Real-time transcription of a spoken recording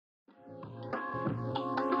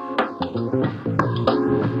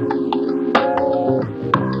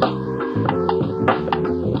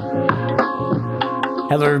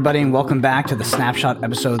Hello, everybody, and welcome back to the Snapshot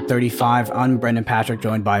episode 35. I'm Brendan Patrick,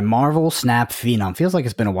 joined by Marvel Snap Phenom. Feels like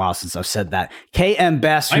it's been a while since I've said that. KM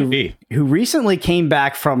Best, who recently came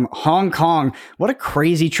back from Hong Kong. What a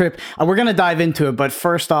crazy trip. We're going to dive into it, but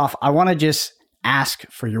first off, I want to just ask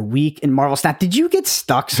for your week in Marvel Snap. Did you get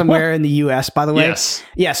stuck somewhere in the US, by the way? Yes.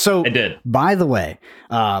 Yeah, so I did. By the way,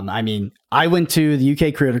 I went to the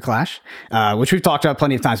UK Creator Clash, which we've talked about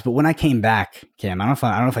plenty of times. But when I came back, Cam, I don't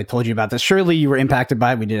know if I told you about this. Surely you were impacted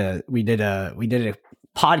by it. We did a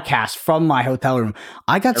podcast from my hotel room.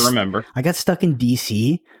 I remember. I got stuck in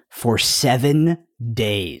DC for 7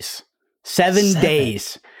 days. 7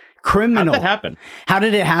 days. Criminal. How did that happen? How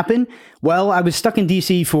did it happen? Well, I was stuck in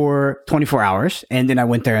DC for 24 hours, and then I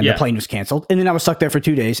went there and the plane was canceled. And then I was stuck there for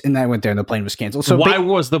 2 days, and then I went there and the plane was canceled. So why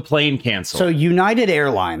was the plane canceled? So United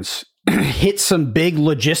Airlines hit some big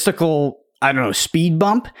logistical, speed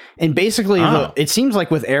bump. And basically, it seems like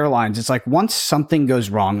with airlines, it's like once something goes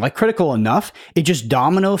wrong, like critical enough, it just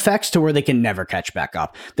domino effects to where they can never catch back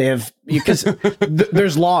up. They have, because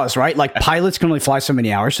there's laws, right? Like pilots can only fly so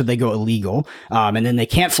many hours, so they go illegal. And then they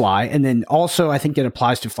can't fly. And then also, I think it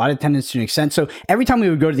applies to flight attendants to an extent. So every time we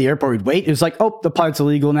would go to the airport, we'd wait. It was like, oh, the pilot's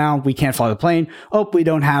illegal now. We can't fly the plane. Oh, we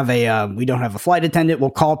don't have a flight attendant. We'll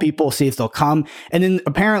call people, see if they'll come. And then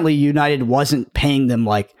apparently United wasn't paying them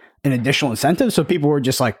like an additional incentive, so people were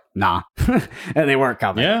just like, nah, and they weren't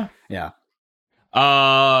coming. Yeah.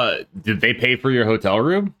 Did they pay for your hotel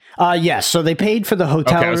room? Yes. So they paid for the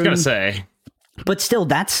hotel room. I was gonna say, but still,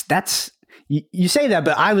 that's you say that,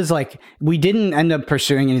 but I was like, we didn't end up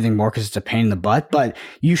pursuing anything more because it's a pain in the butt. But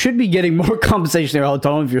you should be getting more compensation in your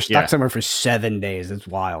hotel room if you're stuck somewhere for 7 days. It's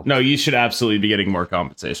wild. No, you should absolutely be getting more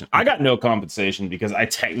compensation. I got no compensation because I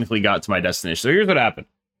technically got to my destination. So here's what happened: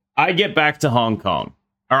 I get back to Hong Kong.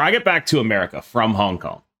 Or I get back to America from Hong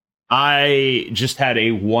Kong. I just had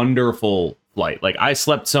a wonderful flight. Like, I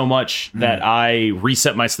slept so much that I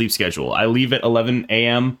reset my sleep schedule. I leave at 11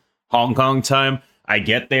 a.m. Hong Kong time. I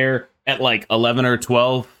get there at like 11 or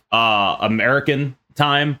 12 American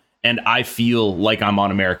time, and I feel like I'm on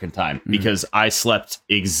American time because I slept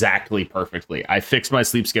exactly perfectly. I fixed my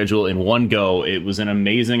sleep schedule in one go. It was an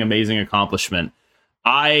amazing, amazing accomplishment.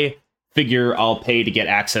 I figure I'll pay to get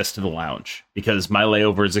access to the lounge because my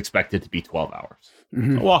layover is expected to be 12 hours.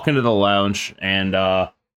 I walk into the lounge and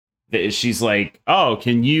she's like, oh,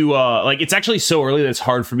 can you it's actually so early that it's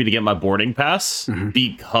hard for me to get my boarding pass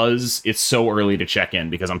because it's so early to check in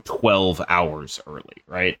because I'm 12 hours early,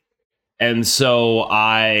 right? And so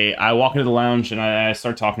I walk into the lounge and I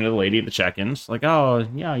start talking to the lady at the check-in. She's like, oh,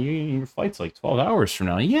 yeah, your flight's like 12 hours from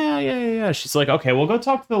now. Yeah. She's like, okay, well, go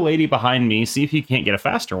talk to the lady behind me, see if you can't get a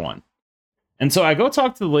faster one. And so I go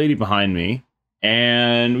talk to the lady behind me,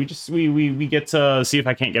 and we get to see if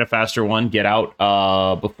I can't get a faster one, get out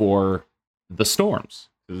before the storms.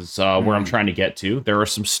 Because where I'm trying to get to, there are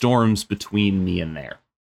some storms between me and there.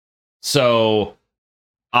 So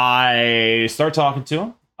I start talking to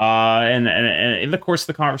him, and in the course of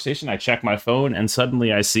the conversation, I check my phone, and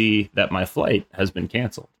suddenly I see that my flight has been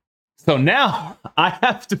canceled. So now I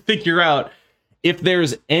have to figure out if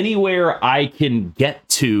there's anywhere I can get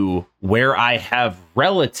to where I have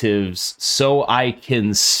relatives so I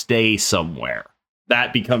can stay somewhere.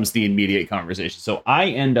 That becomes the immediate conversation. So I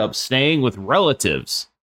end up staying with relatives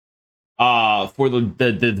for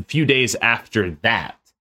the few days after that.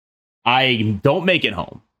 I don't make it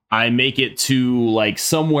home. I make it to like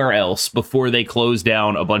somewhere else before they close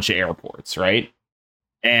down a bunch of airports, right?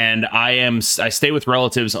 And I stay with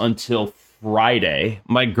relatives until Friday.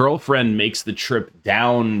 My girlfriend makes the trip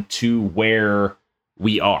down to where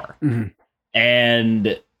we are.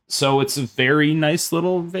 And so it's a very nice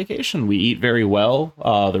little vacation. We eat very well.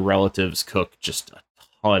 The relatives cook just a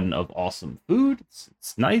ton of awesome food.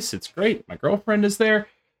 It's nice. It's great. My girlfriend is there.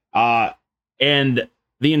 And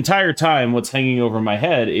the entire time, what's hanging over my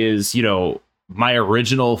head is, my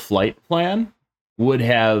original flight plan would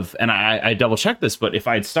have, and I double checked this, but if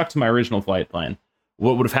I'd stuck to my original flight plan,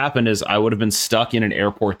 what would have happened is I would have been stuck in an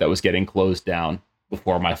airport that was getting closed down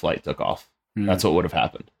before my flight took off. That's what would have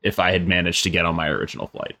happened if I had managed to get on my original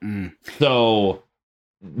flight. So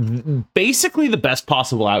basically the best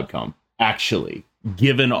possible outcome, actually,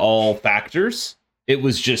 given all factors, it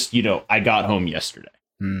was just, I got home yesterday.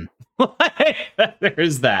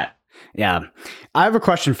 There's that. Yeah. I have a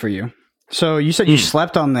question for you. So you said you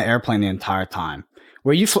slept on the airplane the entire time.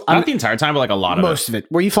 Were you not the entire time, but like a lot of most of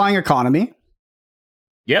it? Were you flying economy?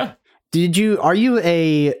 Yeah. When you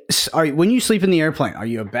sleep in the airplane, are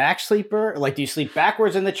you a back sleeper? Like, do you sleep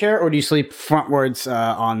backwards in the chair or do you sleep frontwards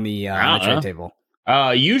on the tray table?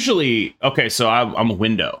 Usually, okay, so I'm a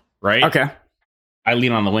window, right? Okay. I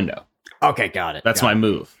lean on the window. Okay, got it. That's my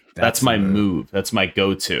move. That's my move. That's my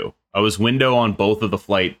go-to. I was window on both of the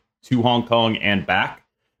flight to Hong Kong and back.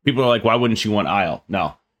 People are like, why wouldn't you want aisle?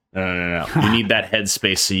 No. You need that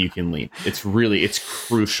headspace so you can lean. It's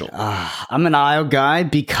crucial. I'm an aisle guy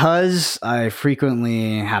because I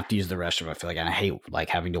frequently have to use the restroom. I feel like I hate like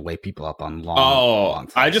having to wake people up on long. Long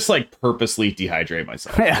I just like purposely dehydrate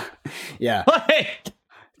myself. Yeah. Like,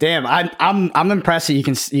 damn, I'm impressed that you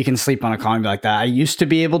can sleep on economy like that. I used to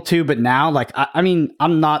be able to, but now like I mean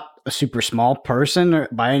I'm not a super small person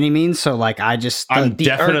by any means, so like I'm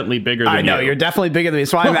definitely bigger than you. I know you're definitely bigger than me.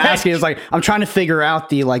 So I'm asking is like I'm trying to figure out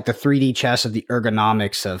the 3D chess of the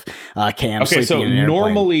ergonomics of Cam. Okay, so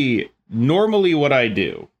normally what I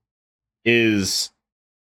do is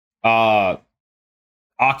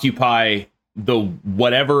occupy the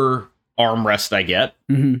whatever armrest I get.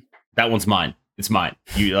 Mm-hmm. That one's mine. It's mine.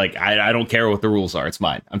 You like I don't care what the rules are. It's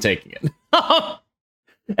mine. I'm taking it.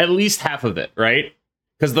 At least half of it, right?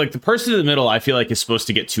 Because like the person in the middle, I feel like is supposed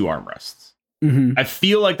to get 2 armrests. Mm-hmm. I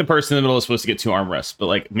feel like the person in the middle is supposed to get 2 armrests, but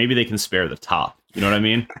like maybe they can spare the top. You know what I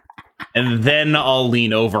mean? And then I'll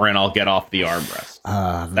lean over and I'll get off the armrest.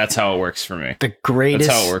 That's how it works for me. That's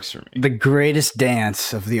how it works for me. The greatest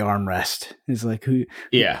dance of the armrest is like who?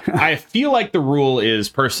 Yeah, I feel like the rule is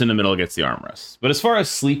person in the middle gets the armrest. But as far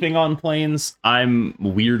as sleeping on planes, I'm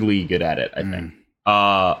weirdly good at it. I think.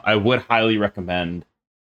 I would highly recommend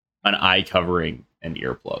an eye covering and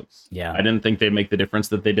earplugs. Yeah, I didn't think they'd make the difference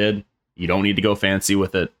that they did. You don't need to go fancy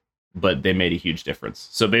with it, but they made a huge difference.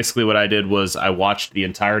 So basically what I did was I watched the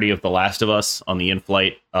entirety of The Last of Us on the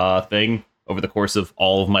in-flight thing over the course of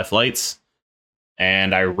all of my flights.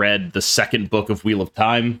 And I read the second book of Wheel of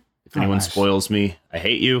Time. If anyone spoils me, I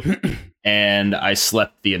hate you. And I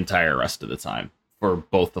slept the entire rest of the time for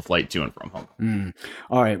both the flight to and from Hong Kong.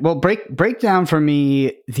 All right. Well, break down for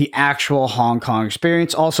me the actual Hong Kong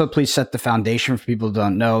experience. Also, please set the foundation for people who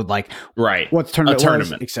don't know, like what the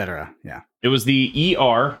tournament was, etc. Yeah. It was the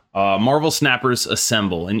ER, Marvel Snappers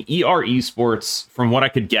Assemble. And ER Esports, from what I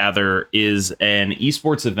could gather, is an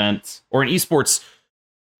esports event or an esports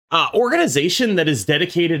organization that is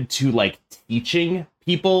dedicated to like teaching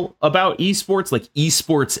people about esports, like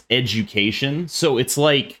esports education. So it's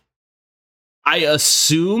like, I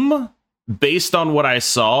assume, based on what I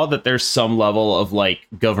saw, that there's some level of like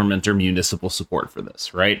government or municipal support for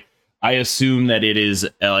this, right? I assume that it is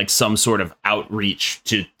like some sort of outreach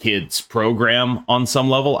to kids program on some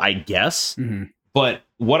level, I guess. Mm-hmm. But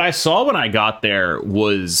what I saw when I got there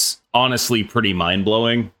was honestly pretty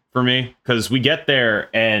mind-blowing for me, because we get there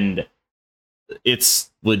and it's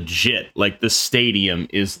legit. Like the stadium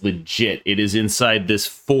is legit. It is inside this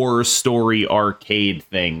 4-story arcade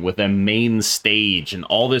thing with a main stage and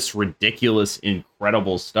all this ridiculous,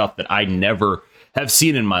 incredible stuff that I never have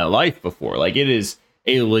seen in my life before. Like it is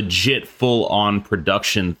a legit full-on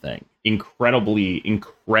production thing. Incredible.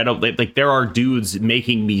 Like there are dudes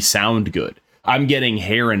making me sound good. I'm getting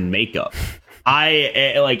hair and makeup.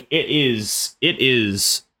 It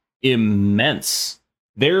is immense.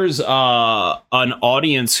 There's an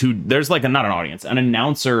audience an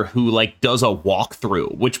announcer who like does a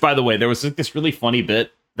walkthrough, which by the way, there was like, this really funny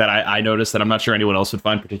bit that I noticed that I'm not sure anyone else would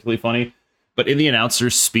find particularly funny. But in the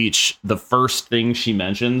announcer's speech, the first thing she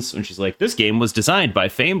mentions when she's like, this game was designed by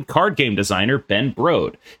famed card game designer Ben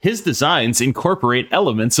Brode. His designs incorporate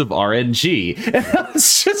elements of RNG. And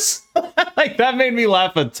it's just like, that made me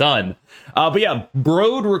laugh a ton. But yeah,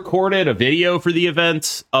 Brode recorded a video for the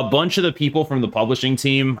event. A bunch of the people from the publishing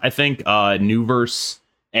team, I think, Newverse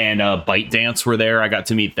and ByteDance were there. I got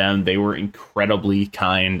to meet them. They were incredibly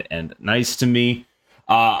kind and nice to me.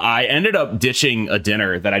 I ended up ditching a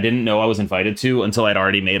dinner that I didn't know I was invited to until I'd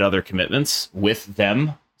already made other commitments with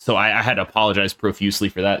them. So I had to apologize profusely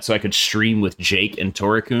for that, so I could stream with Jake and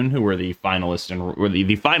Torikun, who were the finalists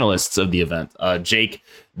the finalists of the event. Jake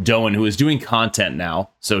Doan, who is doing content now,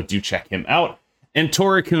 so do check him out. And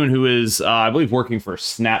Torikun, who is, I believe, working for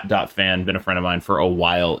Snap.fan, been a friend of mine for a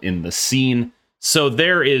while in the scene. So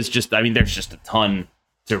there's just a ton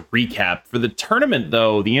to recap. For the tournament,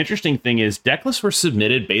 though, the interesting thing is decklists were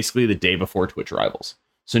submitted basically the day before Twitch Rivals.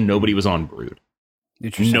 So nobody was on Brood.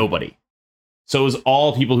 Nobody. So it was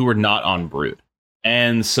all people who were not on Brood.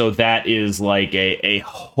 And so that is like a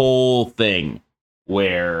whole thing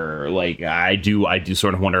where like I do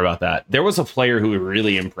sort of wonder about that. There was a player who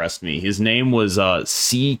really impressed me. His name was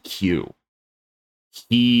CQ.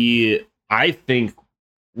 I think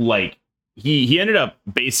like he ended up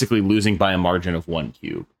basically losing by a margin of 1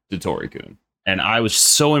 cube to Torikun. And I was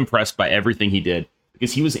so impressed by everything he did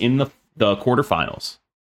because he was in the quarterfinals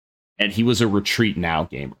and he was a retreat now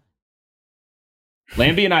gamer.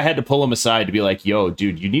 Lambie and I had to pull him aside to be like, yo,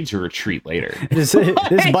 dude, you need to retreat later. This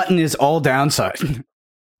button is all downside.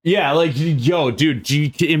 Yeah, like, yo,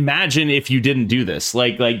 dude, imagine if you didn't do this.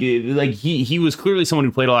 Like he was clearly someone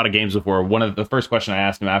who played a lot of games before. One of the first question I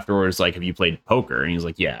asked him afterwards, like, have you played poker? And he was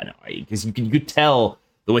like, yeah, no, because you could tell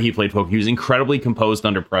the way he played poker. He was incredibly composed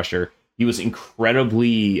under pressure. He was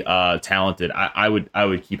incredibly talented. I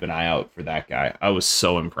would keep an eye out for that guy. I was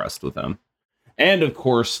so impressed with him. And of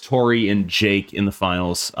course, Tori and Jake in the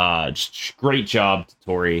finals. Just great job to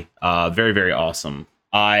Tori. Very, very awesome.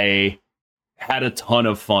 I had a ton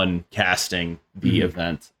of fun casting the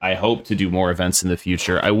event. I hope to do more events in the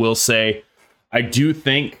future. I will say, I do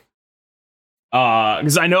think,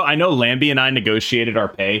 because I know Lambie and I negotiated our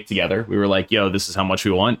pay together. We were like, yo, this is how much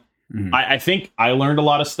we want. I think I learned a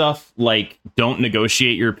lot of stuff, like don't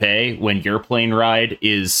negotiate your pay when your plane ride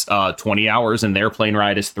is 20 hours and their plane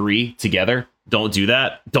ride is 3 together. Don't do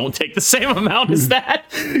that. Don't take the same amount as that.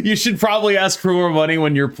 You should probably ask for more money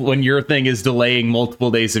when your thing is delaying multiple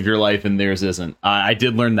days of your life and theirs isn't. I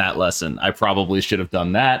did learn that lesson. I probably should have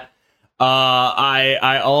done that.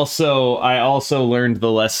 I also learned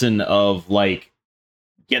the lesson of like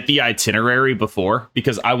get the itinerary before,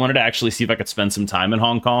 because I wanted to actually see if I could spend some time in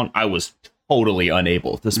Hong Kong. I was totally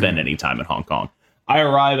unable to spend any time in Hong Kong. I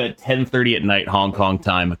arrive at 10:30 at night Hong Kong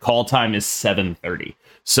time. Call time is 7:30.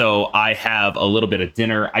 So I have a little bit of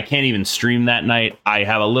dinner. I can't even stream that night. I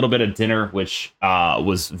have a little bit of dinner, which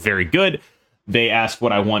was very good. They ask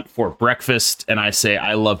what I want for breakfast, and I say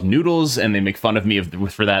I love noodles, and they make fun of me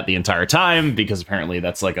for that the entire time, because apparently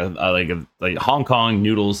that's like like Hong Kong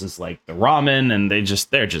noodles is like the ramen, and they're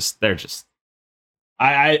just.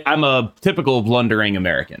 I'm a typical blundering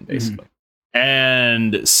American, basically,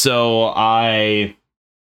 and so I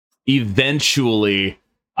eventually.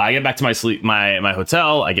 I get back to my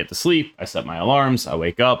hotel. I get to sleep. I set my alarms. I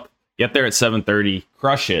wake up, get there at 7:30,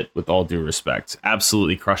 crush it with all due respect.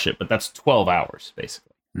 Absolutely crush it. But that's 12 hours,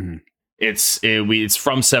 basically. It's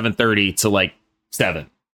from 7:30 to like 7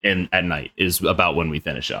 at night is about when we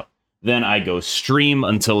finish up. Then I go stream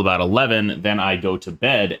until about 11. Then I go to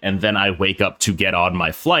bed. And then I wake up to get on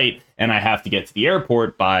my flight. And I have to get to the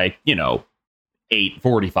airport by,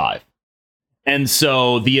 8:45. And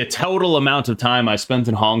so the total amount of time I spent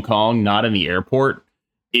in Hong Kong, not in the airport,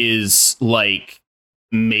 is like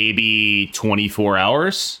maybe 24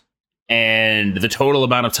 hours. And the total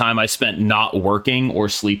amount of time I spent not working or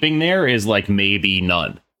sleeping there is like maybe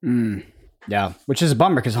none. Yeah, which is a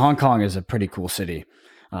bummer because Hong Kong is a pretty cool city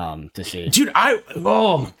to see. Dude,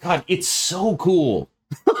 oh my God, it's so cool.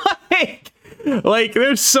 Like,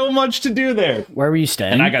 there's so much to do there. Where were you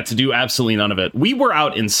staying? And I got to do absolutely none of it. We were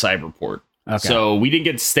out in Cyberport. Okay. So we didn't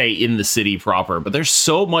get to stay in the city proper, but there's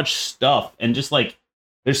so much stuff. And just like,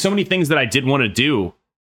 there's so many things that I did want to do.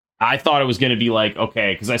 I thought it was going to be like,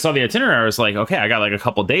 okay, because I saw the itinerary. I was like, okay, I got like a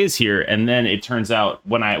couple days here. And then it turns out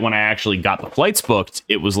when I actually got the flights booked,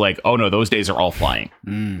 it was like, oh no, those days are all flying.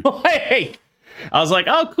 Hey, I was like,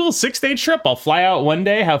 oh, cool, 6-day trip. I'll fly out one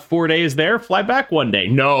day, have 4 days there, fly back one day.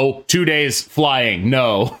 No, 2 days flying.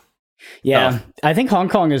 No. Yeah, I think Hong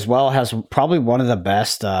Kong as well has probably one of the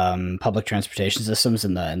best public transportation systems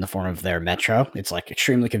in the form of their metro. It's like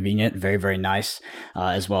extremely convenient, very, very nice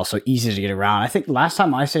as well. So easy to get around. I think last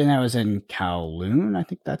time I stayed there was in Kowloon. I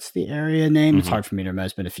think that's the area name. It's hard for me to remember.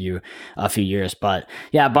 It's been a few years, but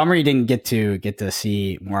yeah, bummer you didn't get to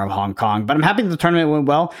see more of Hong Kong. But I'm happy that the tournament went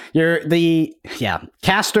well.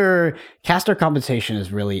 Caster compensation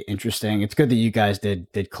is really interesting. It's good that you guys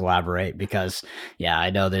did collaborate because I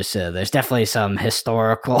know there's definitely some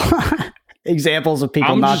historical examples of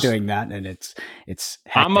people not doing that, and it's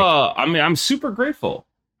hectic. I'm super grateful.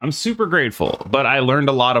 But I learned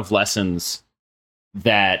a lot of lessons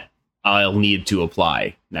that I'll need to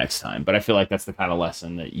apply next time. But I feel like that's the kind of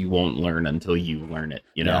lesson that you won't learn until you learn it,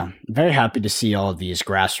 Yeah, very happy to see all of these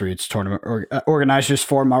grassroots tournament organizers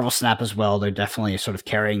for Marvel Snap as well. They're definitely sort of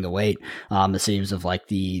carrying the weight. It seems of like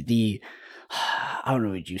the I don't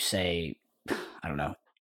know, would you say, I don't know,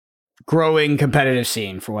 growing competitive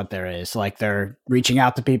scene for what there is. Like they're reaching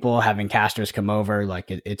out to people, having casters come over. Like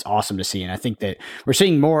it's awesome to see. And I think that we're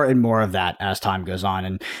seeing more and more of that as time goes on.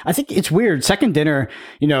 And I think it's weird. Second Dinner,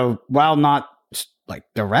 while not like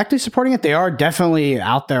directly supporting it, they are definitely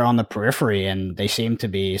out there on the periphery, and they seem to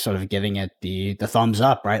be sort of giving it the thumbs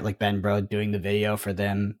up, right? Like Ben Bro doing the video for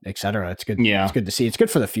them, etc. It's good. Yeah, it's good to see. It's good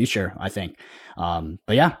for the future, I think.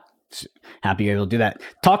 But yeah, happy you're able to do that.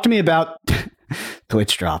 Talk to me about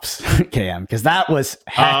Twitch drops, KM, because that was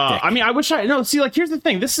hectic. I wish see, like, here's the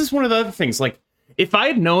thing. This is one of the other things. Like, if I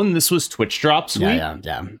had known this was Twitch Drops week,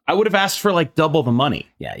 I would have asked for like double the money.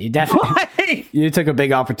 Yeah, you definitely you took a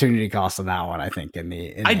big opportunity cost on that one, I think.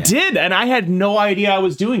 I did, and I had no idea I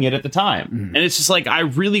was doing it at the time. And it's just like, I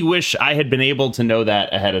really wish I had been able to know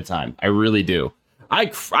that ahead of time. I really do.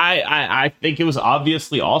 I think it was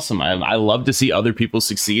obviously awesome. I love to see other people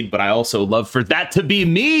succeed, but I also love for that to be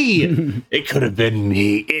me. It could have been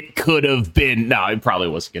me. It could have been. No, it probably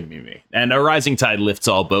wasn't going to be me. And a rising tide lifts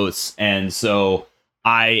all boats. And so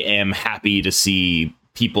I am happy to see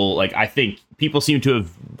people, like, I think people seem to have,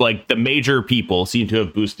 like, the major people seem to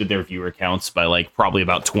have boosted their viewer counts by, like, probably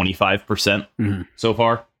about 25% so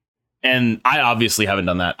far. And I obviously haven't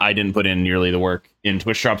done that. I didn't put in nearly the work in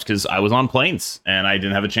Twitch Drops because I was on planes and I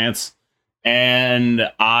didn't have a chance.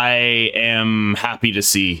 And I am happy to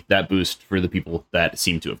see that boost for the people that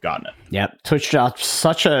seem to have gotten it. Yep. Twitch Drops,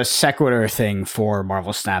 such a sequitur thing for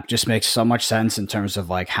Marvel Snap. Just makes so much sense in terms of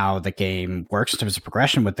like how the game works in terms of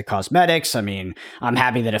progression with the cosmetics. I mean, I'm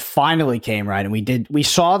happy that it finally came right. And we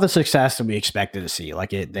saw the success that we expected to see. Like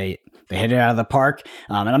they hit it out of the park.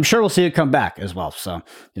 And I'm sure we'll see it come back as well. So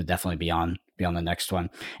you'll definitely be on the next one.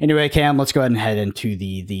 Anyway, Cam, let's go ahead and head into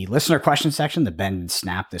the listener question section, the Bend and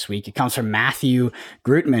Snap this week. It comes from Matthew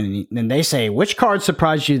Grootman, and they say, which card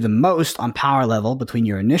surprised you the most on power level between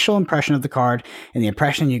your initial impression of the card and the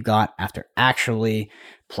impression you got after actually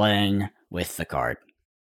playing with the card?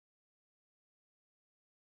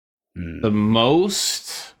 The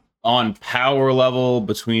most on power level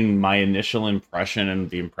between my initial impression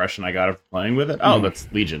and the impression I got after playing with it? Oh, that's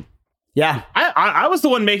Legion. Yeah, I was the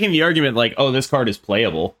one making the argument like, oh, this card is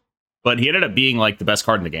playable, but he ended up being like the best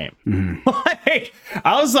card in the game. Like,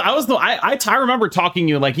 I remember talking to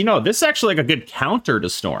you like, this is actually like a good counter to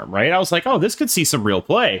Storm, right? I was like, oh, this could see some real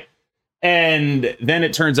play. And then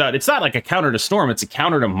it turns out it's not like a counter to Storm, it's a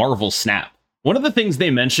counter to Marvel Snap. One of the things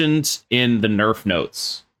they mentioned in the nerf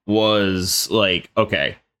notes was like,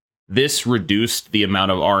 okay, this reduced the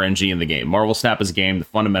amount of RNG in the game. Marvel Snap is a game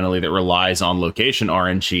fundamentally that relies on location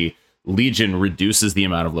RNG. Legion reduces the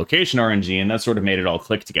amount of location RNG, and that sort of made it all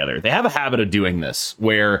click together. They have a habit of doing this,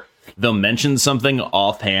 where they'll mention something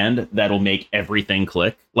offhand that'll make everything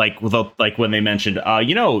click. Like when they mentioned,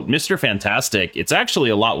 Mr. Fantastic, it's actually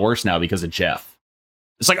a lot worse now because of Jeff.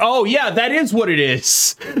 It's like, oh yeah, that is what it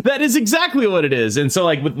is. That is exactly what it is. And so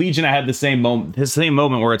like with Legion, I had the same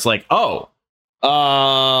moment where it's like, oh,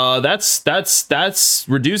 that's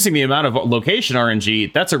reducing the amount of location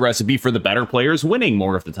RNG. That's a recipe for the better players winning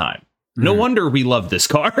more of the time. No wonder we love this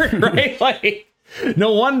card, right? Like,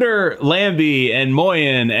 no wonder Lambie and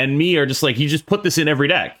Moyen and me are just like, you just put this in every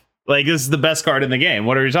deck. Like, this is the best card in the game.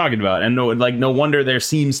 What are you talking about? And no wonder there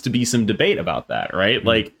seems to be some debate about that, right?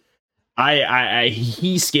 Like,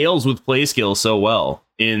 he scales with play skill so well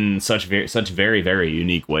in such very, very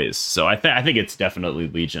unique ways. So I think it's definitely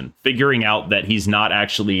Legion. Figuring out that he's not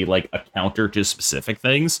actually like a counter to specific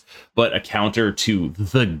things, but a counter to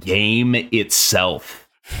the game itself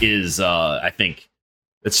is, I think,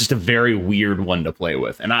 it's just a very weird one to play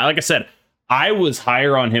with. And like I said, I was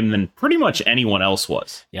higher on him than pretty much anyone else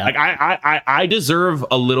was. Yeah. Like I deserve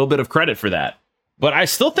a little bit of credit for that, but I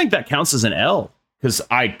still think that counts as an L. Because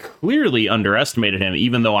I clearly underestimated him,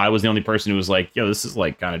 even though I was the only person who was like, yo, this is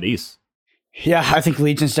like kind of decent. Yeah, I think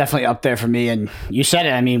Legion's definitely up there for me. And you said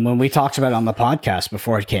it. I mean, when we talked about it on the podcast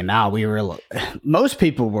before it came out, most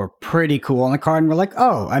people were pretty cool on the card and were like,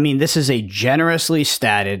 oh, I mean, this is a generously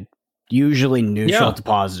statted, usually neutral to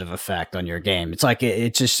positive effect on your game. It's like,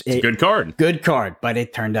 it's a good card. Good card, but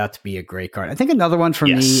it turned out to be a great card. I think another one for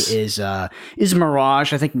me is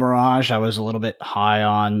Mirage. I think Mirage I was a little bit high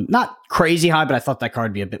on. Not crazy high, but I thought that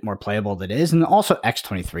card would be a bit more playable than it is. And also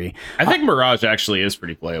X23. I think Mirage actually is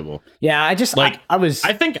pretty playable. Yeah, I just like I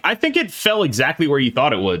think it fell exactly where you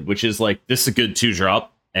thought it would, which is like, this is a good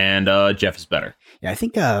 2-drop and Jeff is better. Yeah, I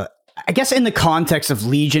think I guess in the context of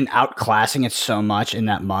Legion outclassing it so much in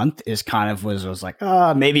that month is kind of was like,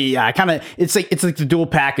 maybe it's like the dual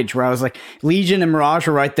package where I was like, Legion and Mirage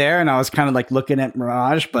were right there, and I was kind of like looking at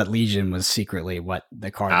Mirage, but Legion was secretly what the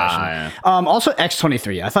card was. Yeah. Also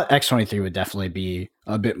X23. I thought X23 would definitely be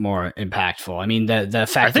a bit more impactful. I mean, the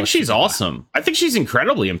fact I think she's awesome. I think she's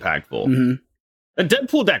incredibly impactful. Mm-hmm. The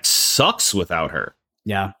Deadpool deck sucks without her.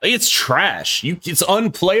 Yeah. It's trash. It's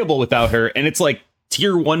unplayable without her, and it's like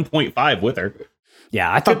tier 1.5 with her.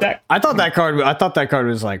 Yeah, I thought that card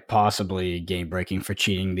was like possibly game breaking for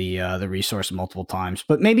cheating the resource multiple times,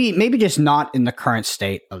 but maybe just not in the current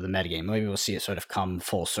state of the metagame. Maybe we'll see it sort of come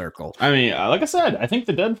full circle. I mean, like I said, I think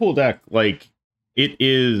the Deadpool deck, like, it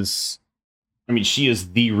is. I mean, she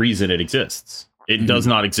is the reason it exists. It does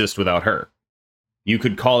not exist without her. You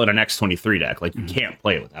could call it an X23 deck. Like, you can't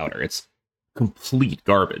play it without her. complete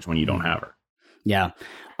garbage when you don't have her. Yeah.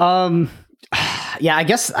 Yeah, I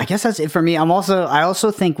guess that's it for me. I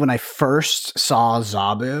also think when I first saw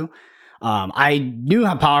Zabu, I knew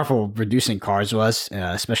how powerful reducing cards was,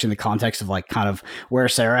 especially in the context of like kind of where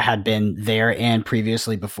Sarah had been there and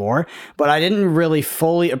previously before. But I didn't really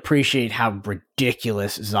fully appreciate how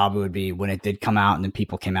ridiculous Zabu would be when it did come out, and then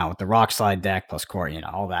people came out with the Rock Slide deck plus core,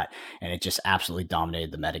 all that, and it just absolutely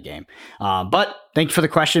dominated the metagame. But thank you for the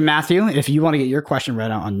question, Matthew. If you want to get your question read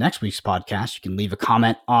out on next week's podcast, you can leave a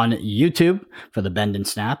comment on YouTube for the Bend and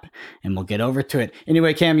Snap, and we'll get over to it.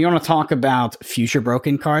 Anyway, Cam, you want to talk about future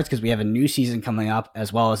broken cards because we have a new season coming up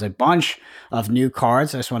as well as a bunch of new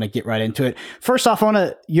cards. I just want to get right into it. First off, I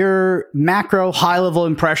want your macro high-level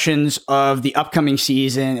impressions of the upcoming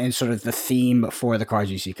season and sort of the theme for the cards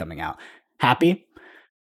you see coming out. Happy?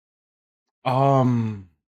 I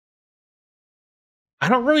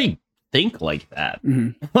don't really think like that.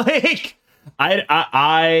 Mm-hmm. Like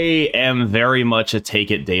I am very much a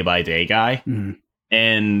take it day by day guy. Mm-hmm.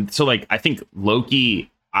 And so like I think Loki,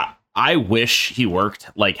 I wish he worked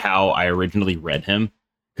like how I originally read him,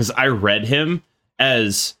 because I read him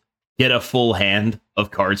as get a full hand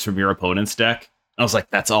of cards from your opponent's deck. I was like,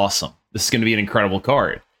 that's awesome. This is going to be an incredible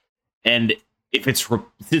card. And if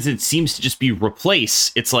since it seems to just be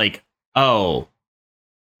replace, it's like, oh,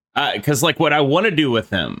 because like what I want to do with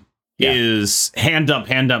him is hand dump,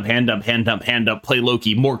 play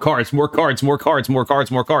Loki, more cards.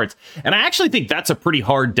 And I actually think that's a pretty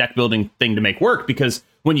hard deck building thing to make work, because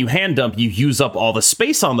when you hand dump, you use up all the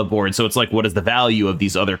space on the board. So it's like, what is the value of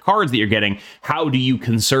these other cards that you're getting? How do you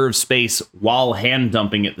conserve space while hand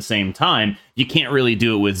dumping at the same time? You can't really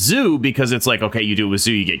do it with Zoo, because it's like, okay, you do it with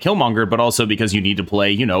Zoo, you get Killmonger, but also because you need to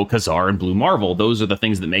play, Khazar and Blue Marvel. Those are the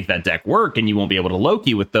things that make that deck work, and you won't be able to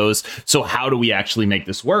Loki with those. So how do we actually make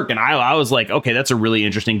this work? And I was like, okay, that's a really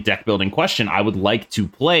interesting deck building question. I would like to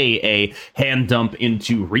play a hand dump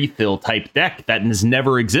into refill type deck that has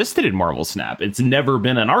never existed in Marvel Snap. It's never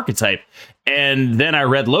been an archetype. And then I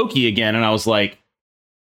read Loki again, and I was like,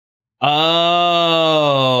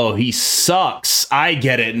 oh, he sucks. I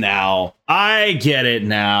get it now.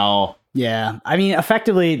 Yeah, I mean,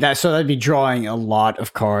 effectively, that'd be drawing a lot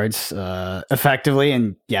of cards, effectively,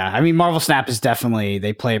 and yeah, I mean, Marvel Snap is definitely,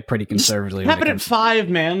 they play it pretty conservatively. Have it at 5,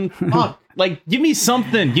 man. Fuck. Like, give me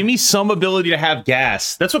something. Give me some ability to have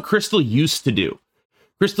gas. That's what Crystal used to do.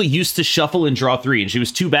 Crystal used to shuffle and draw 3, and she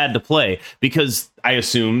was too bad to play, because I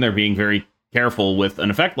assume they're being very careful with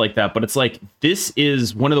an effect like that. But it's like, this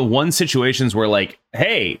is one of the one situations where, like,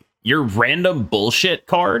 hey, your random bullshit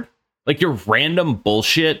card, like your random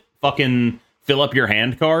bullshit fucking fill up your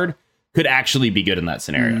hand card, could actually be good in that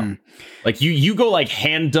scenario. Like you go like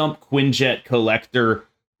hand dump Quinjet Collector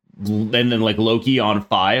and then like Loki on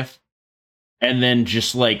 5, and then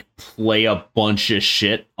just like play a bunch of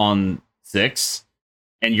shit on 6,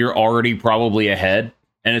 and you're already probably ahead.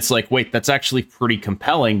 And it's like, wait, that's actually pretty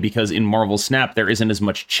compelling, because in Marvel Snap there isn't as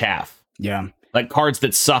much chaff. Yeah. Like, cards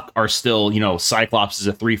that suck are still, Cyclops is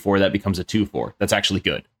a 3/4, that becomes a 2/4. That's actually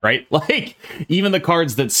good, right? Like, even the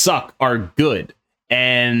cards that suck are good.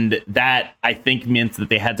 And that, I think, meant that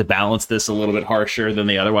they had to balance this a little bit harsher than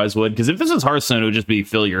they otherwise would. Because if this was Hearthstone, it would just be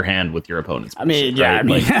fill your hand with your opponent's bullshit,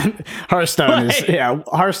 Hearthstone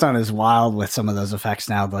Hearthstone is wild with some of those effects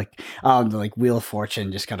now, like Wheel of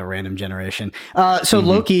Fortune, just kind of random generation.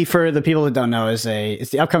 Loki, for the people that don't know, it's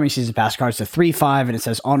the upcoming season pass card. It's a 3/5, and it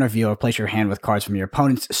says on review, replace your hand with cards from your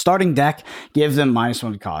opponent's starting deck, give them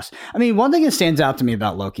 -1 cost. I mean, one thing that stands out to me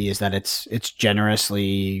about Loki is that it's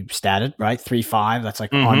generously statted, right? 3/5. That's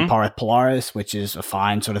like on par with Polaris, which is a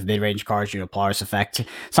fine sort of mid-range card. Polaris effect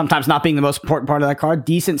sometimes not being the most important part of that card.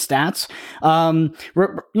 Decent stats.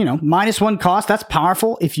 -1 cost. That's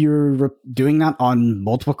powerful if you're doing that on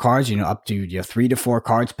multiple cards. Up to 3 to 4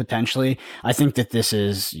 cards potentially. I think that this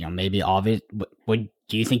is maybe obvious. Do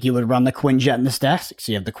you think you would run the Quinjet in this deck?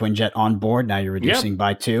 So you have the Quinjet on board. Now you're reducing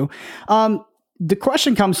by 2. The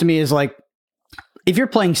question comes to me is like, if you're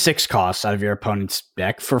playing 6 costs out of your opponent's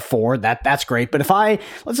deck for 4, that's great. But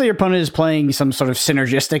let's say your opponent is playing some sort of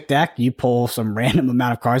synergistic deck, you pull some random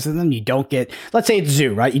amount of cards in them, you don't get, let's say it's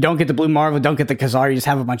Zoo, right? You don't get the Blue Marvel, don't get the Khazar, you just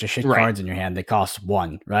have a bunch of shit cards in your hand that cost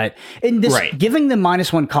 1, right? And this, giving them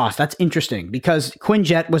 -1 cost, that's interesting, because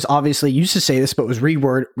Quinjet was obviously, used to say this, but was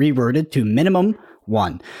reworded to minimum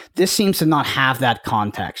 1. This seems to not have that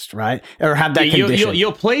context, right? Or have that condition.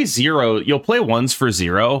 You'll play 0, you'll play 1s for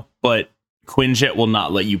 0, but Quinjet will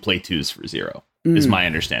not let you play 2s for 0, is my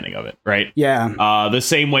understanding of it, right? Yeah. The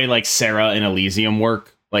same way like Sarah and Elysium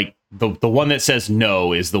work, like the one that says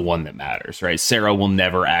no is the one that matters, right? Sarah will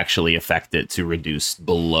never actually affect it to reduce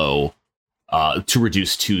to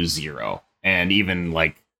reduce to 0. And even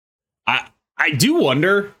like, I do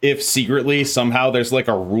wonder if secretly somehow there's like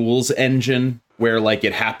a rules engine where like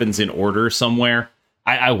it happens in order somewhere.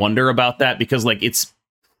 I wonder about that because like it's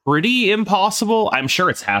pretty impossible. I'm sure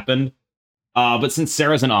it's happened. But since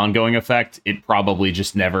Sarah's an ongoing effect, it probably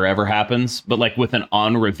just never ever happens. But like with an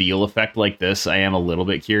on reveal effect like this, I am a little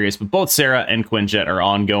bit curious. But both Sarah and Quinjet are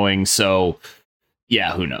ongoing, so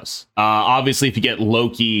yeah, who knows? Obviously, if you get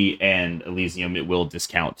Loki and Elysium, it will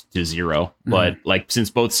discount to 0. But like since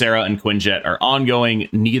both Sarah and Quinjet are ongoing,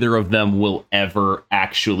 neither of them will ever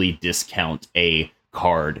actually discount a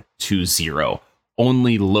card to 0.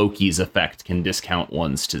 Only Loki's effect can discount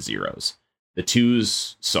 1s to 0s. The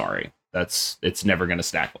 2s, sorry. It's never going to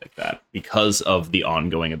stack like that because of the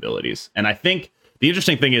ongoing abilities. And I think the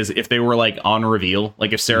interesting thing is if they were like on reveal,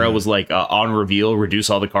 like if Sarah was like on reveal,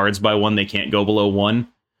 reduce all the cards by 1, they can't go below 1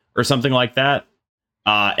 or something like that.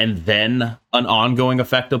 And then an ongoing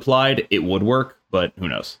effect applied, it would work, but who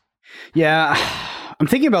knows? Yeah, I'm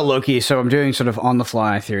thinking about Loki, so I'm doing sort of on the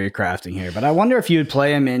fly theory crafting here, but I wonder if you would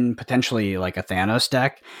play him in potentially like a Thanos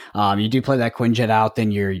deck. You do play that Quinjet out,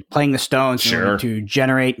 then you're playing the stones in order to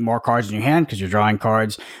generate more cards in your hand because you're drawing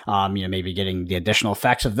cards, maybe getting the additional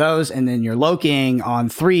effects of those, and then you're Lokiing on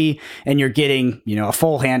 3 and you're getting, a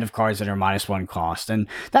full hand of cards that are -1 cost. And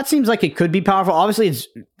that seems like it could be powerful. Obviously, it's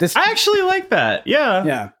this. I actually like that. Yeah.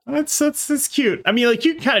 Yeah. That's cute. I mean, like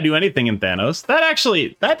you can kind of do anything in Thanos. That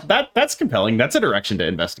actually that's compelling. That's a direction to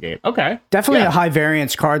investigate. Okay. Definitely a high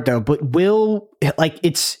variance card though, but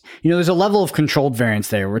it's there's a level of controlled variance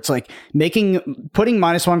there where it's like putting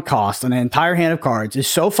 -1 cost on an entire hand of cards is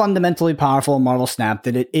so fundamentally powerful in Marvel Snap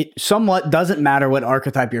that it somewhat doesn't matter what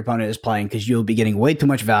archetype your opponent is playing because you'll be getting way too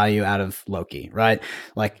much value out of Loki, right?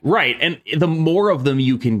 Right. And the more of them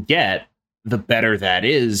you can get, the better that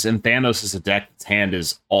is. And Thanos is a deck that's hand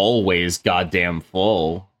is always goddamn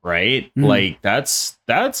full, right? Like that's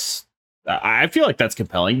I feel like that's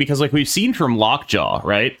compelling because like we've seen from Lockjaw,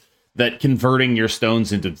 right? That converting your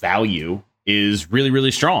stones into value is really,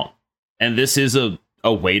 really strong. And this is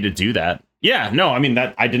a way to do that. Yeah, no, I mean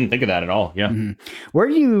that I didn't think of that at all. Yeah. Where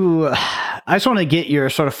do you I just want to get your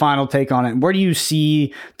sort of final take on it. Where do you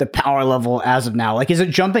see the power level as of now? Like, is it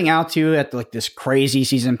jumping out to you at like this crazy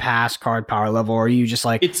season pass card power level? Or are you just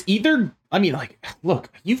like, it's either, I mean, like, look,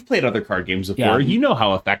 you've played other card games before. Yeah. You know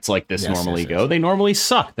how effects like this normally go. They normally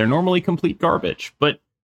suck. They're normally complete garbage, but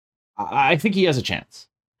I think he has a chance.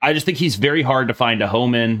 I just think he's very hard to find a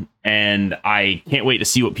home in, and I can't wait to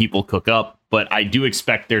see what people cook up. But I do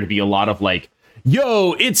expect there to be a lot of like,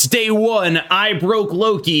 yo, it's day 1. I broke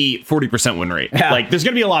Loki, 40% win rate. Yeah. Like, there's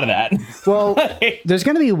going to be a lot of that. Well, there's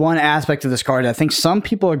going to be one aspect of this card I think some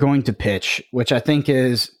people are going to pitch, which I think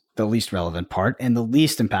is the least relevant part and the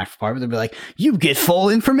least impactful part. But they'll be like, you get full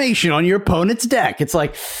information on your opponent's deck. It's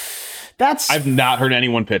like, I've not heard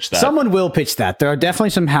anyone pitch that. Someone will pitch that. There are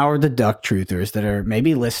definitely some Howard the Duck truthers that are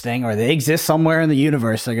maybe listening, or they exist somewhere in the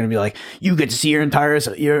universe. They're going to be like, you get to see your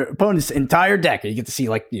opponent's entire deck. You get to see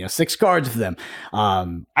 6 cards of them.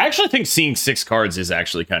 I actually think seeing 6 cards is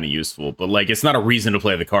actually kind of useful, but like it's not a reason to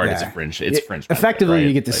play the card. Yeah. It's fringe. Effectively, right?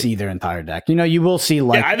 You get to see their entire deck. You will see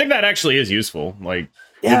yeah, I think that actually is useful. Like.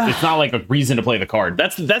 Yeah. It's not like a reason to play the card.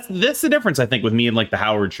 That's the difference, I think, with me and like the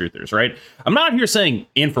Howard truthers, right? I'm not here saying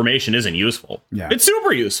information isn't useful. Yeah. It's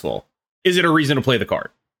super useful. Is it a reason to play the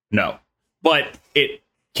card? No. But it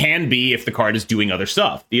can be if the card is doing other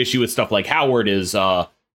stuff. The issue with stuff like Howard is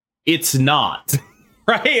it's not.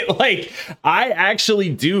 Right? Like, I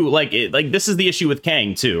actually do like it. Like, this is the issue with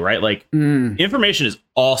Kang, too, right? Like, information is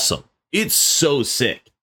awesome. It's so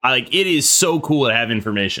sick. It is so cool to have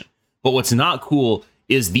information. But what's not cool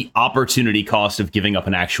is the opportunity cost of giving up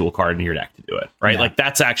an actual card in your deck to do it, right? Yeah. Like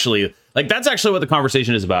that's actually what the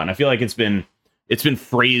conversation is about. And I feel like it's been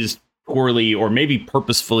phrased poorly or maybe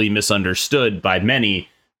purposefully misunderstood by many,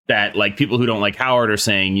 that like people who don't like Howard are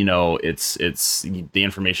saying, it's the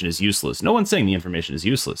information is useless. No one's saying the information is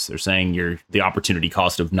useless. They're saying the opportunity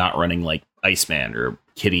cost of not running like Iceman or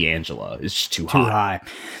Kitty Angela is just too high.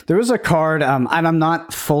 There was a card, and I'm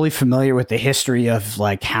not fully familiar with the history of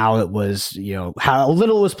like how it was, how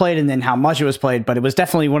little it was played and then how much it was played, but it was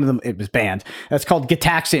definitely one of them. It was banned. It's called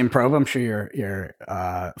Gitaxian Probe. I'm sure you're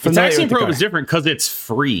familiar. Gitaxian Probe is different because it's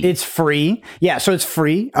free. It's free. Yeah, so it's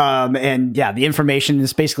free. And yeah, the information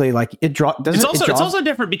is basically like it draws. It's also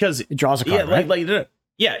different because it draws a card. Yeah, right?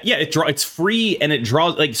 It's free and it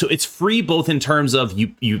draws so it's free both in terms of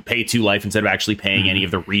you pay 2 life instead of actually paying any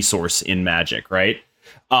of the resource in Magic, right?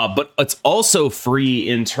 But it's also free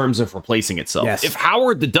in terms of replacing itself. Yes. If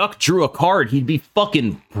Howard the Duck drew a card, he'd be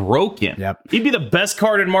fucking broken. Yep. He'd be the best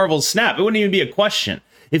card in Marvel's Snap. It wouldn't even be a question.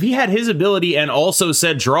 If he had his ability and also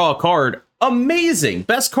said draw a card, Amazing.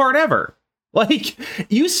 Best card ever. Like,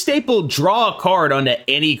 you staple draw a card onto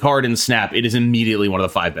any card in Snap, it is immediately one of the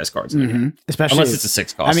 5 best cards in the game. Especially unless it's a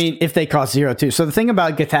 6 cost. I mean, if they cost 0 too. So the thing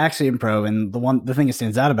about Gitaxian Probe, and the thing that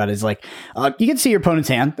stands out about it is like, you can see your opponent's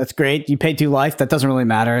hand. That's great. You pay 2 life. That doesn't really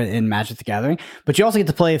matter in Magic the Gathering. But you also get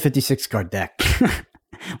to play a 56 card deck.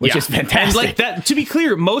 Which is fantastic. And like that, to be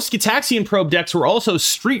clear, most Gitaxian Probe decks were also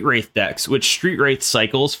Street Wraith decks, which Street Wraith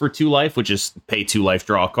cycles for 2 life, which is pay 2 life,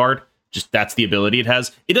 draw a card. Just that's the ability it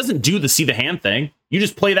has. It doesn't do the see the hand thing. You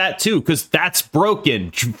just play that too, because that's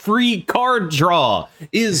broken. Free card draw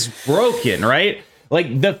is broken, right?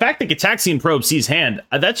 Like the fact that Gitaxian Probe sees hand,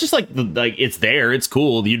 that's just like it's there. It's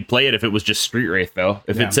cool. You'd play it if it was just Street Wraith, though.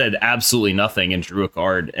 If it said absolutely nothing and drew a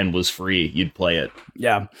card and was free, you'd play it.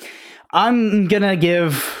 Yeah. I'm going to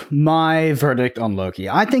give my verdict on Loki.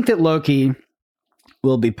 I think that Loki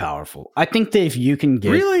will be powerful. I think that if you can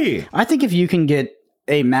get... Really? I think if you can get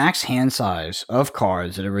a max hand size of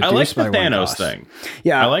cards that are reduced by 1 I like the Thanos cost. thing.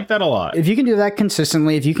 Yeah. I like that a lot. If you can do that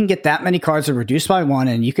consistently, if you can get that many cards that are reduced by 1,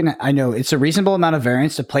 and you can... I know it's a reasonable amount of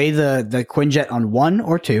variance to play the Quinjet on 1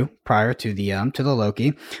 or 2 prior to the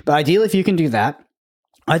Loki. But ideally, if you can do that,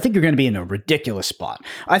 I think you're going to be in a ridiculous spot.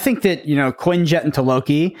 I think that, Quinjet into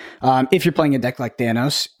Loki, if you're playing a deck like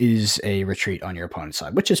Thanos, is a retreat on your opponent's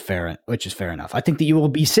side, which is fair enough. I think that you will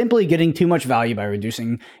be simply getting too much value by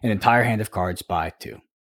reducing an entire hand of cards by 2.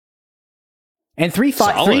 And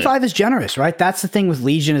 3/5 is generous, right? That's the thing with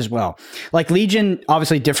Legion as well. Like Legion,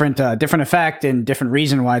 obviously different effect and different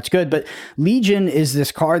reason why it's good, but Legion is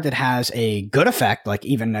this card that has a good effect, like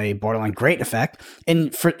even a borderline great effect,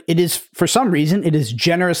 and for some reason it is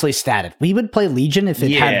generously statted. We would play Legion if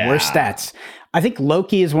it had worse stats. I think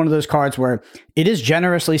Loki is one of those cards where it is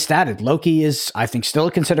generously statted. Loki is, I think, still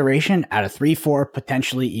a consideration at a 3/4,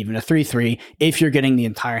 potentially even a 3/3, if you're getting the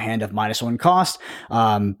entire hand of -1 cost.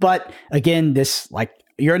 But again,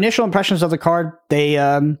 your initial impressions of the card, they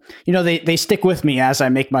stick with me as I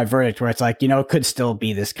make my verdict, where it's like, it could still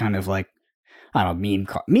be this kind of like, I don't know,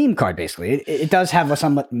 meme card, basically. It does have a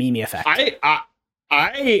somewhat memey effect.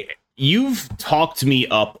 You've talked me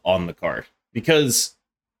up on the card, because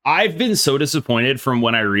I've been so disappointed from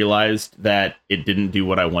when I realized that it didn't do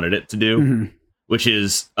what I wanted it to do, which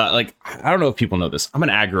is I don't know if people know this. I'm an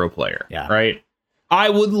aggro player, right? I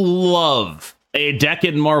would love a deck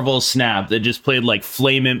in Marvel Snap that just played like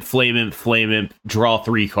Flame Imp, draw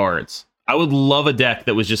 3 cards. I would love a deck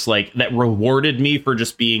that was just like, that rewarded me for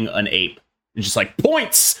just being an ape. It's just like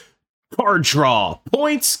points, card draw,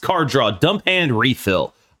 dump hand,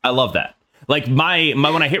 refill. I love that. Like my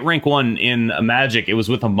when I hit rank 1 in Magic, it was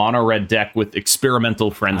with a mono red deck with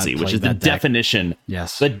Experimental Frenzy, which is the definition.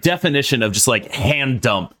 Yes. The definition of just like hand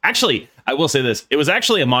dump. Actually, I will say this. It was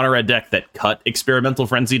actually a mono red deck that cut Experimental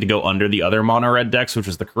Frenzy to go under the other mono red decks, which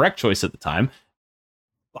was the correct choice at the time.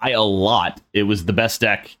 By a lot. It was the best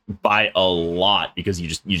deck by a lot, because you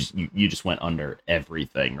just went under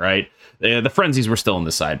everything, right? The frenzies were still in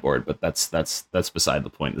the sideboard, but that's beside the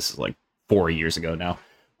point. This is like 4 years ago now.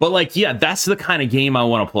 But like, yeah, that's the kind of game I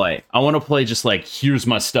want to play. I want to play just like, here's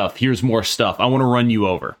my stuff, here's more stuff. I want to run you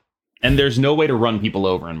over. And there's no way to run people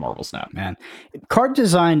over in Marvel Snap. Man, card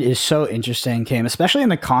design is so interesting, Kim, especially in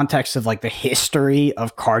the context of like the history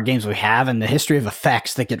of card games we have and the history of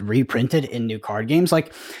effects that get reprinted in new card games.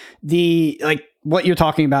 Like what you're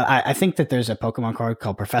talking about, I think that there's a Pokemon card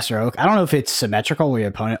called Professor Oak. I don't know if it's symmetrical where your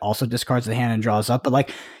opponent also discards the hand and draws up, but like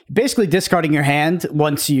basically discarding your hand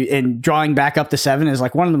and drawing back up to 7 is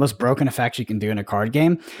like one of the most broken effects you can do in a card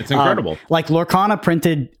game. It's incredible. Like Lorcana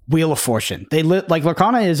printed Wheel of Fortune.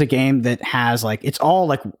 Lorcana is a game that has like, it's all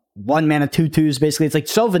like 1 mana 2/2s, basically. It's like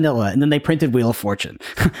so vanilla, and then they printed Wheel of Fortune,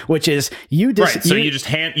 which is you just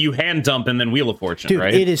hand dump and then Wheel of Fortune, dude,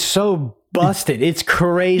 right? It is so busted. It's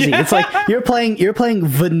crazy. It's like you're playing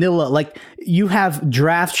vanilla. Like you have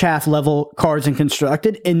draft chaff level cards in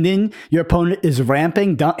constructed, and then your opponent is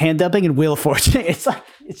ramping, hand dumping, and Wheel of Fortune. It's like,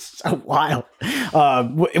 it's so wild.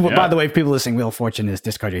 By the way, if people listening, Wheel of Fortune is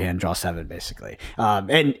discard your hand, draw 7, basically.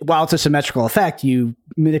 And while it's a symmetrical effect, you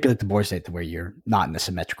manipulate the board state to where you're not in the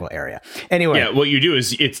symmetrical area. Anyway, yeah, what you do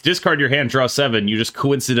is it's discard your hand, draw 7. You just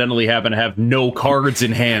coincidentally happen to have no cards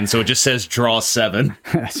in hand, so it just says draw 7.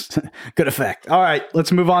 Good effect. All right,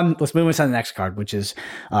 let's move on. Let's move on to the next card, which is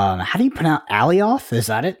how do you pronounce Alioth? Is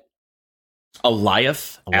that it?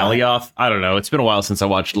 Alioth? I don't know. It's been a while since I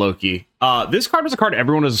watched Loki. This card was a card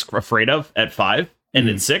everyone was afraid of at 5, and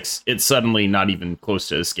at 6, it's suddenly not even close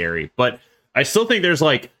to as scary. But I still think there's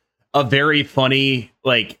like a very funny,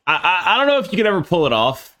 like, I don't know if you could ever pull it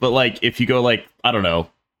off, but like if you go like, I don't know,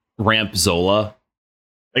 ramp Zola,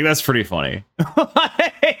 like that's pretty funny.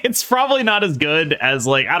 It's probably not as good as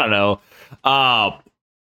like, I don't know,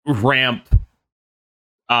 ramp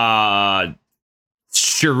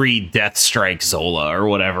Shuri Death Strike Zola or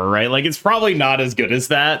whatever, right? Like, it's probably not as good as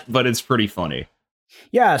that, but it's pretty funny.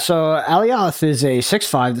 Yeah, so Alioth is a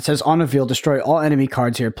 6/5 that says on reveal, destroy all enemy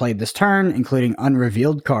cards here played this turn, including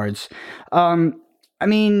unrevealed cards. I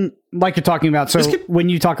mean, like you're talking about, so when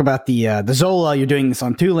you talk about the Zola, you're doing this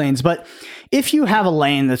on 2 lanes, but if you have a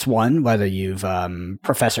lane that's won, whether you've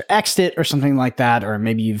Professor X'd it or something like that, or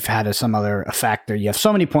maybe you've had some other effect, or you have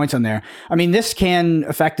so many points on there, I mean, this can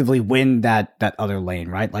effectively win that other lane,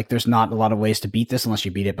 right? Like, there's not a lot of ways to beat this unless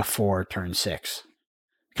you beat it before turn 6.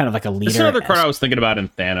 Kind of like a leader. That's another card I was thinking about in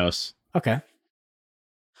Thanos. Okay.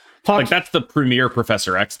 Like, that's the premier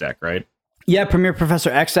Professor X deck, right? Yeah, Premier Professor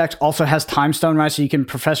X deck also has Time Stone, right? So you can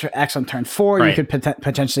Professor X on turn 4. Right. You could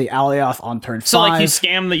potentially Alioth on turn 5. So, like, you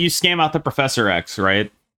scam out the Professor X,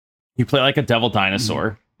 right? You play like a Devil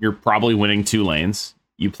Dinosaur. You're probably winning 2 lanes.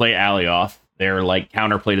 You play Alioth. Their like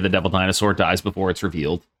counterplay to the Devil Dinosaur dies before it's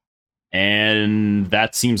revealed, and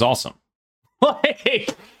that seems awesome.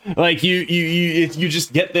 like you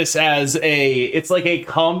just get this as it's like a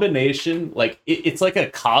combination. Like it's like a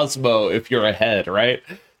Cosmo if you're ahead, right?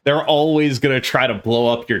 They're always going to try to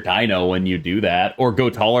blow up your dino when you do that, or go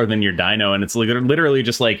taller than your dino. And it's literally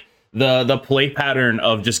just like the play pattern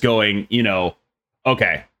of just going,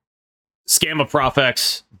 okay, scam a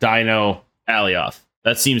Profex, dino, Alioth.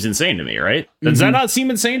 That seems insane to me, right? Does that not seem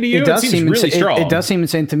insane to you? It seems really strong. It does seem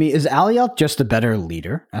insane to me. Is Alioth just a better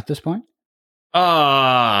leader at this point?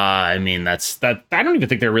 I mean, that's that. I don't even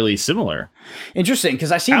think they're really similar. Interesting, because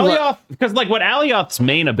I see Alioth, because like what Alioth's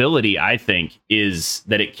main ability, I think, is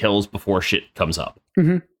that it kills before shit comes up.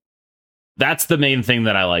 Mm-hmm. That's the main thing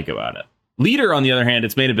that I like about it. Leader, on the other hand,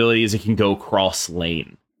 its main ability is it can go cross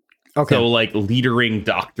lane. Okay. So like leadering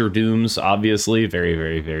Doctor Dooms, obviously, very,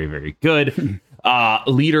 very, very, very good.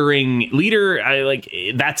 Leader, I like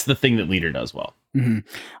that's the thing that Leader does well. Mm-hmm.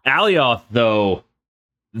 Alioth, though,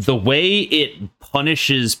 the way it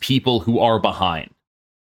punishes people who are behind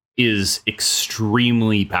is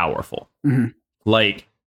extremely powerful. Mm-hmm. Like,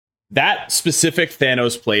 that specific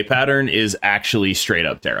Thanos play pattern is actually straight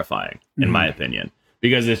up terrifying, in my opinion,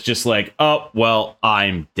 because it's just like, oh, well,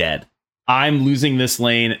 I'm dead. I'm losing this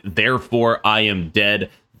lane, therefore I am dead.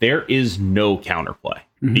 There is no counterplay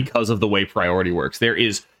because of the way priority works. There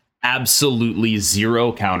is absolutely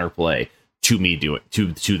zero counterplay to me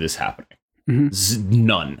to this happening.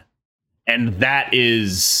 None. And that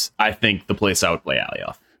is, I think, the place I would play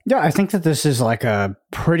Alioth. Yeah, I think that this is like a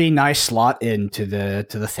pretty nice slot into the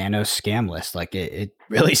Thanos scam list. Like it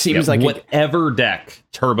really seems like whatever deck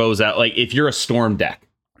turbos out. Like if you're a Storm deck,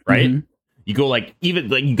 right? You go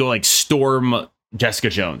like Storm Jessica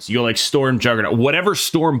Jones. You go like Storm Juggernaut. Whatever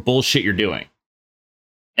Storm bullshit you're doing,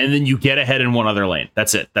 and then you get ahead in one other lane.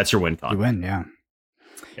 That's it. That's your win con. You win, yeah.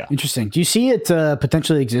 Interesting. Do you see it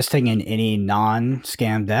potentially existing in any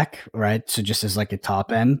non-scam deck, right? So just as like a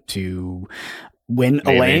top end to win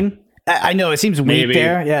a lane? I know it seems weak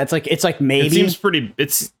there. Yeah, it's like maybe. It seems pretty.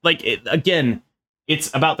 It's like again, it's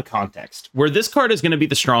about the context. Where this card is going to be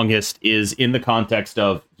the strongest is in the context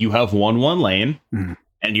of you have won one lane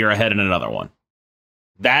and you're ahead in another one.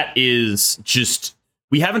 That is just,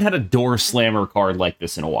 we haven't had a door slammer card like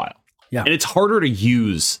this in a while. Yeah, and it's harder to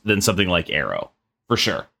use than something like Arrow. For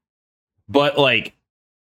sure. But like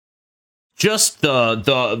just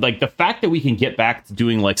the fact that we can get back to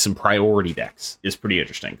doing like some priority decks is pretty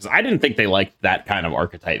interesting, because I didn't think they liked that kind of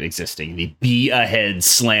archetype existing, the be ahead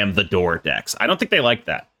slam the door decks. I don't think they like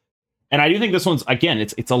that. And I do think this one's, again,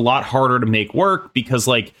 it's a lot harder to make work, because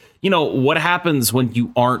like, what happens when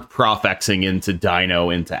you aren't Profexing into Dino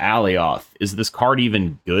into Alioth? Is this card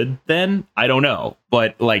even good then? I don't know.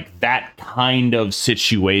 But like that kind of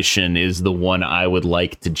situation is the one I would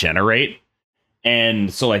like to generate.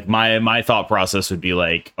 And so like my thought process would be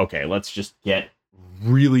like, okay, let's just get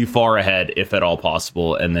really far ahead if at all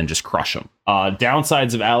possible, and then just crush them.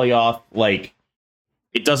 Downsides of Alioth, like,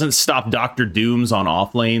 it doesn't stop Dr. Dooms on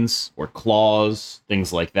off lanes or claws,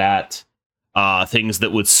 things like that. Things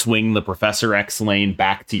that would swing the Professor X lane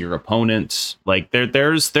back to your opponent. Like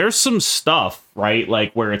there's some stuff, right?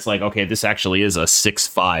 Like where it's like, okay, this actually is a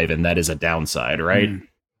 6/5 and that is a downside, right?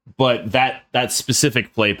 But that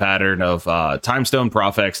specific play pattern of Time Stone,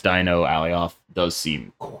 Profex, Dino, Alioth does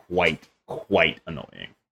seem quite annoying.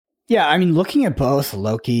 Yeah, I mean, looking at both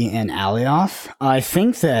Loki and Alioth, I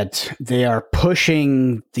think that they are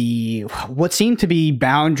pushing what seem to be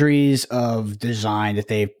boundaries of design that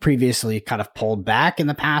they've previously kind of pulled back in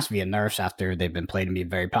the past via nerfs after they've been played to be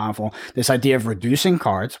very powerful. This idea of reducing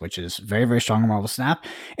cards, which is very, very strong in Marvel Snap,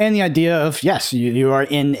 and the idea of, yes, you are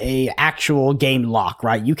in a actual game lock,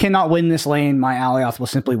 right? You cannot win this lane. My Alioth will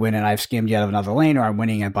simply win it. I've skimmed yet of another lane, or I'm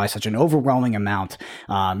winning it by such an overwhelming amount.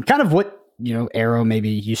 Kind of what Arrow maybe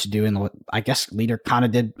used to do, and I guess Leader kind of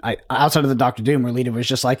did outside of the Doctor Doom, where Leader was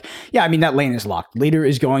just like, yeah, I mean, that lane is locked. Leader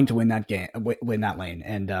is going to win that game, win that lane.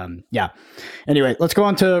 And yeah. Anyway, let's go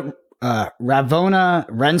on to Ravonna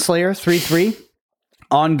Renslayer 3/3.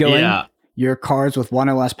 Ongoing. Yeah. Your cards with 1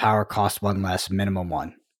 or less power cost 1 less, minimum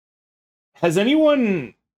 1. Has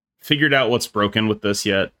anyone figured out what's broken with this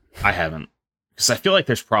yet? I haven't. Because I feel like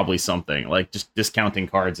there's probably something. Like, just discounting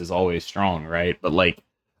cards is always strong, right? But like,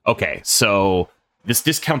 okay, so this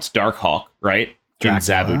discounts Darkhawk, right? Dracula. In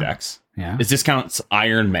Zabu decks. Yeah. It discounts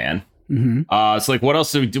Iron Man. Mm-hmm. It's like, what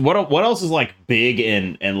else? What else is like big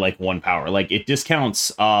and like 1 power? Like, it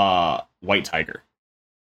discounts White Tiger,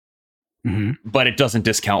 but it doesn't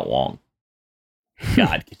discount Wong.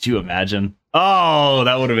 God, could you imagine? Oh,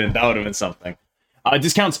 that would have been something. It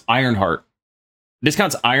discounts Ironheart.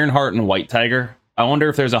 Discounts Ironheart and White Tiger. I wonder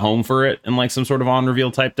if there's a home for it in like some sort of on reveal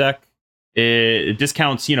type deck. It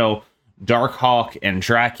discounts, Darkhawk and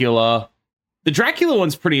Dracula. The Dracula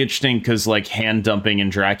one's pretty interesting because like hand dumping in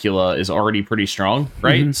Dracula is already pretty strong,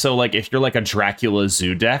 right? Mm-hmm. So like if you're like a Dracula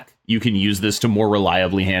Zoo deck, you can use this to more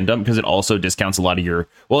reliably hand dump because it also discounts a lot of it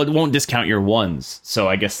won't discount your ones. So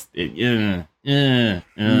I guess I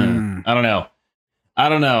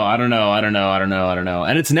don't know.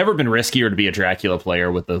 And it's never been riskier to be a Dracula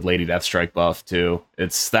player with the Lady Deathstrike buff too.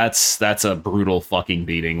 That's a brutal fucking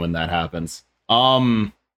beating when that happens.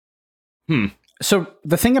 So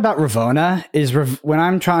the thing about Ravonna is when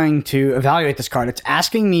I'm trying to evaluate this card, it's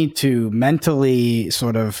asking me to mentally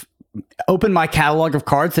sort of open my catalog of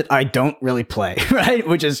cards that I don't really play, right?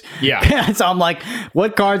 Which is, yeah. So I'm like,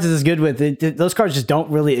 what cards is this good with? Those cards just don't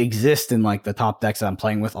really exist in like the top decks that I'm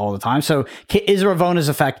playing with all the time. So is Ravonna's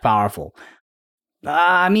effect powerful?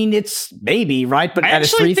 I mean, it's maybe, right? But at a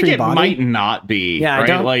 3/3 body, might not be. Yeah, right?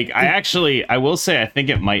 I will say I think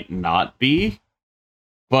it might not be.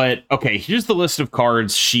 But okay, here's the list of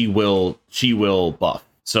cards she will buff.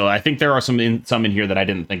 So I think there are some in here that I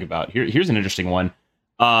didn't think about. Here's an interesting one.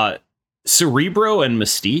 Cerebro and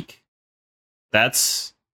Mystique.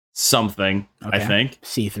 That's something, okay. I think.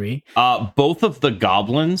 C3. Both of the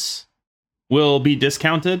goblins will be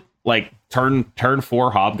discounted. Like turn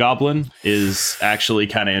 4 Hobgoblin is actually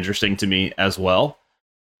kind of interesting to me as well.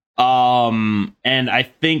 And I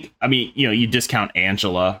think, you discount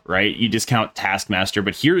Angela, right? You discount Taskmaster,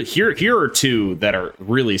 but here are 2 that are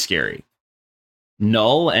really scary.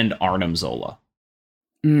 Null and Arnim Zola.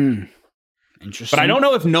 Interesting. But I don't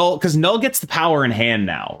know if Null, because Null gets the power in hand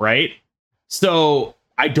now, right? So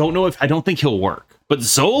I don't think he'll work. But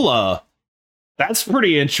Zola, that's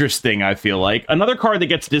pretty interesting, I feel like. Another card that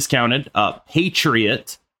gets discounted,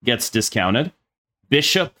 Patriot gets discounted.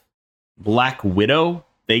 Bishop, Black Widow,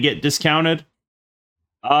 they get discounted.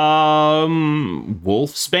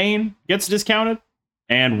 Wolfsbane gets discounted.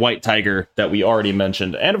 And White Tiger that we already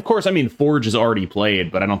mentioned. And of course, Forge is already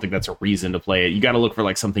played, but I don't think that's a reason to play it. You got to look for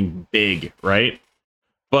like something big, right?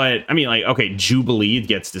 But okay, Jubilee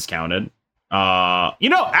gets discounted.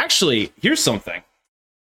 Actually, here's something.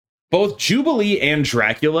 Both Jubilee and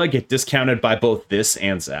Dracula get discounted by both this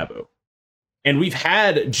and Zabu. And we've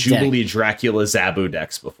had Jubilee Dracula Zabu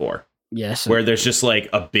decks before. Yes. Where there's just like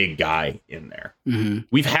a big guy in there. Mm-hmm.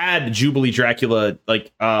 We've had Jubilee Dracula,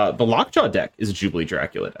 like the Lockjaw deck is a Jubilee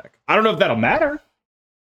Dracula deck. I don't know if that'll matter,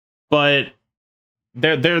 but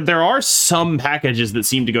there are some packages that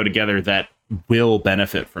seem to go together that will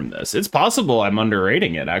benefit from this. It's possible I'm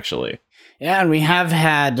underrating it, actually. Yeah, and we have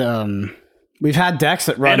had we've had decks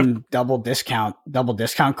that run double discount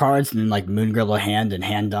cards and then like Moongrill a hand and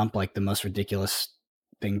hand dump like the most ridiculous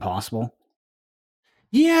thing possible.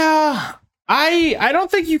 Yeah, I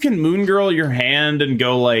don't think you can Moongirl your hand and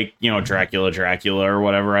go like, Dracula or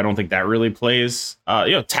whatever. I don't think that really plays.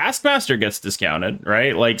 Taskmaster gets discounted,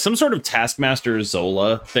 right? Like some sort of Taskmaster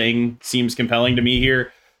Zola thing seems compelling to me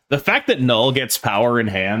here. The fact that Null gets power in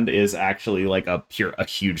hand is actually like a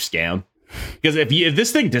huge scam. Because if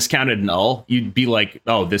this thing discounted Null, you'd be like,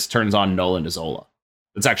 oh, this turns on Null into Zola.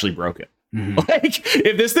 It's actually broken. Mm-hmm. Like,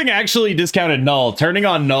 if this thing actually discounted Null, turning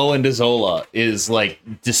on Null into Zola is like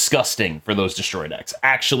disgusting for those destroy decks.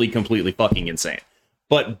 Actually completely fucking insane.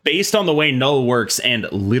 But based on the way Null works and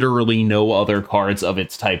literally no other cards of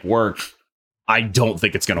its type work, I don't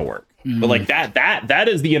think it's gonna work. But like that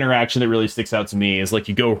is the interaction that really sticks out to me. Is like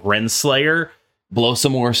you go Renslayer, blow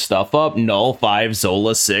some more stuff up, Null 5,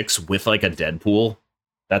 Zola 6 with like a Deadpool.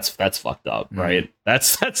 That's fucked up, right?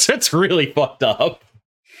 That's really fucked up.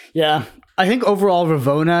 Yeah, I think overall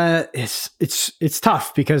Ravona it's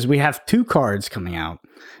tough because we have 2 cards coming out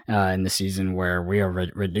in the season where we are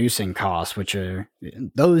reducing costs, which are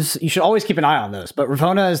those you should always keep an eye on those. But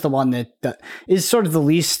Ravona is the one that is sort of the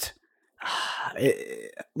least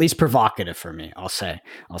provocative for me. I'll say.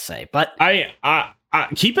 But I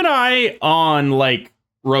keep an eye on like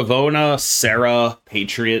Ravona, Sarah,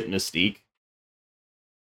 Patriot, Mystique.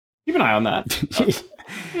 Keep an eye on that.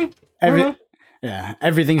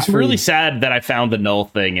 Everything's I'm free. really sad that I found the Null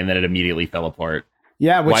thing and then it immediately fell apart.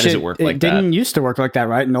 Yeah, why does it work like that? It didn't used to work like that,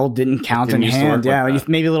 right? Null didn't count in hand. Yeah,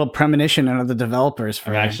 maybe a little premonition out of the developers.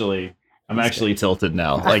 I'm actually tilted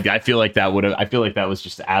now. Like I feel like that was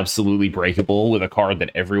just absolutely breakable with a card that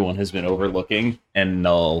everyone has been overlooking, and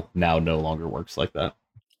Null now no longer works like that.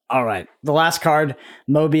 All right, the last card,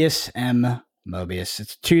 Mobius.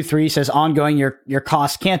 It's 2/3, says ongoing. Your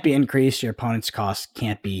cost can't be increased. Your opponent's cost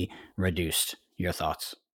can't be reduced. Your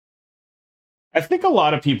thoughts? I think a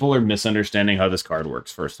lot of people are misunderstanding how this card works,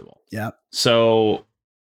 first of all. Yeah. So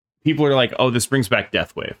people are like, oh, this brings back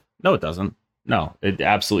Death Wave. No, it doesn't. No, it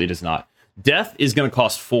absolutely does not. Death is going to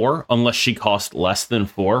cost 4 unless she costs less than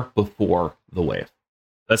 4 before the wave.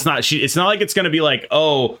 It's not like it's going to be like,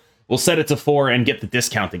 oh, we'll set it to 4 and get the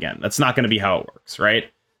discount again. That's not going to be how it works, right?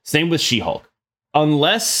 Same with She-Hulk.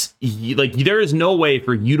 Unless, there is no way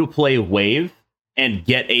for you to play Wave and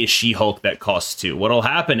get a She-Hulk that costs 2. What'll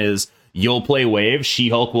happen is you'll play Wave,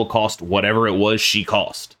 She-Hulk will cost whatever it was she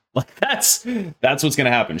cost. Like that's what's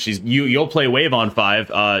gonna happen. You'll play Wave on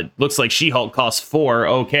 5. Looks like She-Hulk costs 4.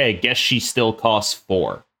 Okay, guess she still costs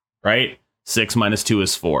 4, right? 6 minus 2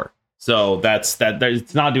 is 4. So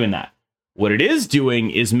it's not doing that. What it is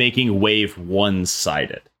doing is making Wave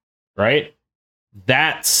one-sided, right?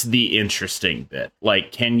 That's the interesting bit.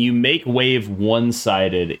 Like, can you make Wave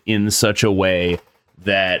one-sided in such a way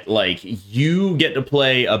that like you get to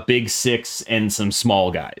play a big 6 and some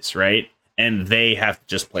small guys, right? And they have to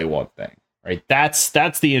just play one thing, right? That's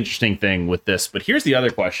the interesting thing with this. But here's the other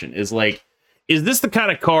question is like, is this the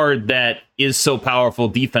kind of card that is so powerful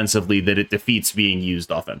defensively that it defeats being used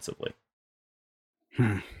offensively?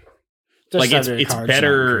 Like it's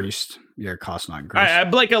better. Your cost not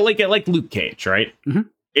increased. Like Luke Cage, right? Mm-hmm.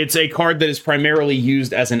 It's a card that is primarily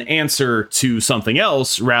used as an answer to something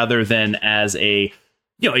else rather than as a,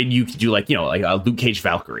 you could do like a Luke Cage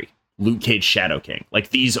Valkyrie, Luke Cage Shadow King.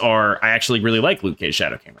 Like these are, I actually really like Luke Cage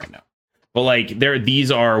Shadow King right now. But like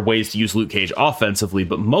these are ways to use Luke Cage offensively,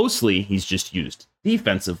 but mostly he's just used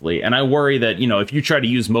defensively. And I worry that, if you try to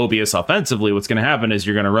use Mobius offensively, what's going to happen is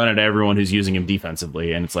you're going to run into everyone who's using him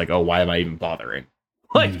defensively. And it's like, oh, why am I even bothering?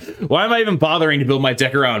 Like, why am I even bothering to build my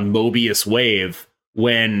deck around Mobius Wave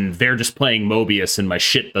when they're just playing Mobius and my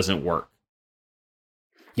shit doesn't work?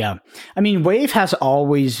 Yeah. I mean, Wave has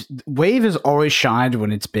always shined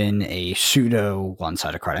when it's been a pseudo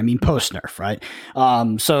one-sided card. I mean, post-nerf, right?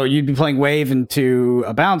 So you'd be playing Wave into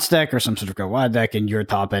a bounce deck or some sort of go wide deck, and your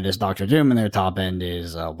top end is Doctor Doom, and their top end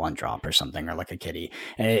is a 1-drop or something, or like a kitty.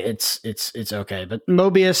 It's okay. But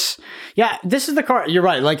Mobius, yeah, this is the card. You're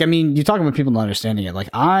right. Like, I mean, you're talking about people not understanding it. Like,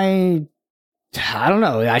 I don't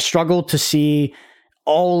know. I struggle to see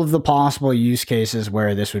all of the possible use cases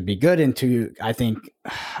where this would be good and to, I think,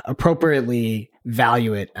 appropriately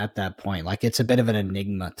value it at that point. Like, it's a bit of an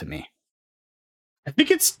enigma to me. I think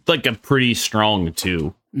it's like a pretty strong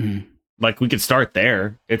 2. Mm-hmm. Like, we could start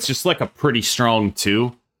there. It's just like a pretty strong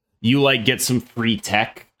 2. You like get some free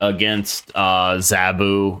tech against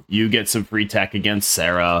Zabu. You get some free tech against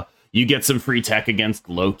Sarah. You get some free tech against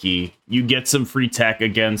Loki. You get some free tech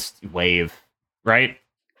against Wave, right?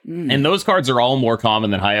 And those cards are all more common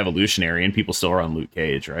than High Evolutionary, and people still are on Luke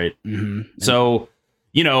Cage, right? Mm-hmm. So,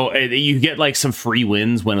 you get like some free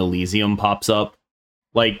wins when Elysium pops up,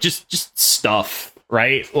 like just stuff,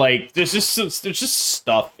 right? Like there's just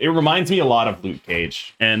stuff. It reminds me a lot of Luke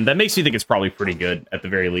Cage, and that makes me think it's probably pretty good at the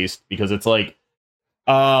very least because it's like,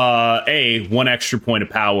 A, 1 extra point of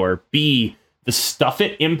power. B, the stuff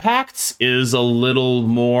it impacts is a little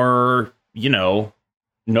more,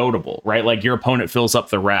 notable, right? Like your opponent fills up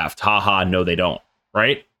the raft. Haha, no, they don't.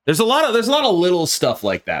 Right? There's a lot of little stuff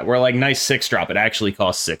like that where like nice 6-drop, it actually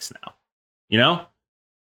costs 6 now.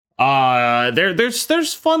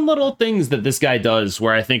 There's fun little things that this guy does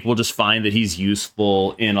where I think we'll just find that he's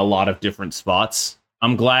useful in a lot of different spots.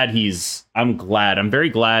 I'm very glad he's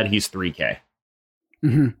 3K.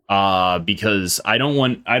 Mm-hmm. Because I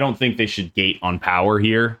don't think they should gate on power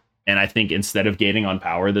here And I think instead of gating on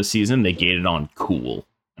power this season, they gated on cool.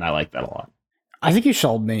 And I like that a lot. I think you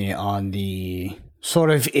sold me on the sort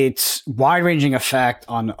of its wide-ranging effect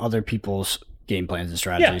on other people's game plans and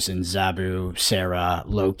strategies in Zabu, Sarah,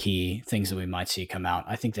 Loki, things that we might see come out.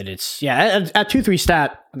 I think that it's, at 2-3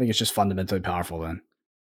 stat, I think it's just fundamentally powerful then.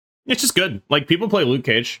 It's just good. Like, people play Luke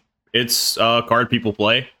Cage. It's a card people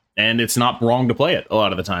play, and it's not wrong to play it a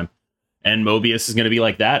lot of the time. And Mobius is going to be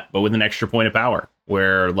like that, but with an extra point of power,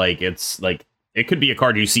 where, like, it's, like, it could be a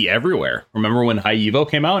card you see everywhere. Remember when High Evo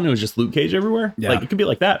came out and it was just Luke Cage everywhere? Yeah. Like, it could be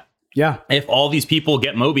like that. Yeah. If all these people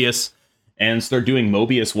get Mobius and start doing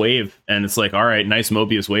Mobius Wave, and it's like, all right, nice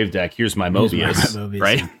Mobius Wave deck. Here's my Mobius,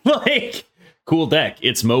 right? Like, cool deck.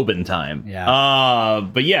 It's Mobin time. Yeah.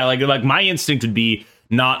 But yeah, like my instinct would be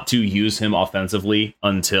not to use him offensively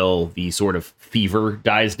until the sort of fever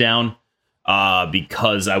dies down,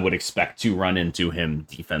 because I would expect to run into him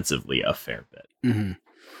defensively a fair bit. Mm-hmm.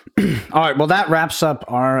 All right, well, that wraps up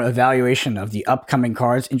our evaluation of the upcoming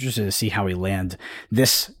cards. Interested to see how we land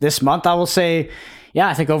this month. I will say,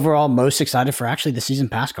 I think overall most excited for actually the season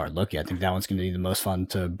pass card, Loki. I think that one's going to be the most fun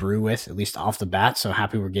to brew with, at least off the bat. So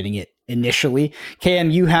happy we're getting it initially.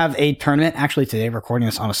 KM, you have a tournament actually today. Recording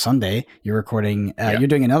this on a Sunday. You're recording. You're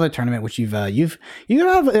doing another tournament, which you have.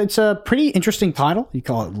 It's a pretty interesting title. You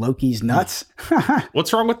call it Loki's Nuts.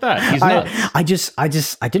 What's wrong with that? He's nuts.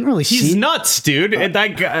 I didn't really see. He's nuts, dude.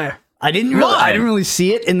 I didn't really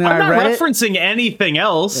see it, and then I'm I read not referencing anything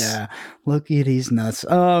else. Yeah, look at these nuts.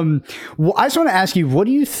 Well, I just want to ask you, what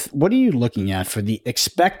are you looking at for the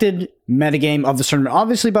expected metagame of the tournament?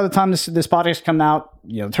 Obviously, by the time this podcast come out,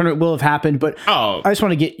 the tournament will have happened. But I just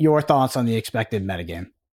want to get your thoughts on the expected metagame.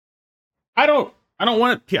 I don't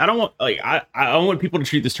want people to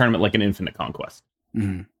treat this tournament like an infinite conquest.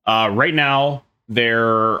 Mm-hmm. Right now,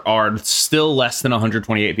 there are still less than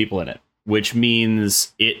 128 people in it, which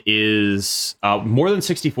means it is more than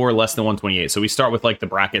 64, less than 128. So we start with like the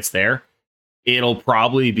brackets there. It'll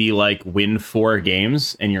probably be like win 4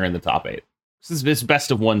 games and you're in the top 8. This is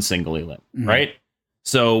best of one single elim, right?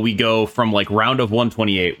 So we go from like round of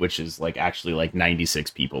 128, which is like actually like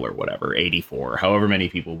 96 people or whatever, 84, however many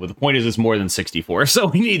people. But the point is it's more than 64. So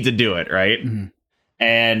we need to do it, right? Mm-hmm.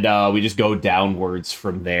 And we just go downwards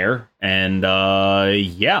from there. And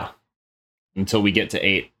until we get to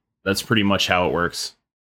 8. That's pretty much how it works.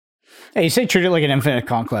 Hey, you say treat it like an infinite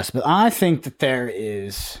conquest, but I think that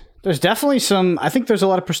there's definitely I think there's a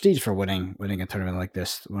lot of prestige for winning a tournament like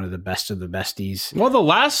this. One of the best of the besties. Well, the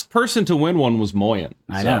last person to win one was Moyen.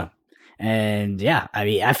 I know. And I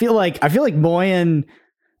mean, I feel like Moyen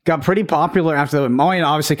got pretty popular after Moyen,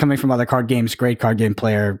 obviously coming from other card games, great card game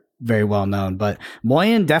player, very well known, but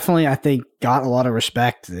Moyen definitely, I think, got a lot of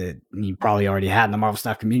respect that he probably already had in the Marvel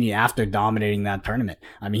Snap community after dominating that tournament.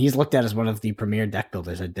 I mean, he's looked at as one of the premier deck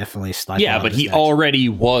builders. That definitely sniped. Yeah, but he already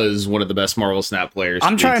was one of the best Marvel Snap players.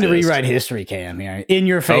 I'm trying to rewrite history, KM, here in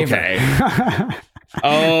your favor. Okay.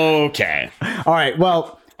 Okay. All right.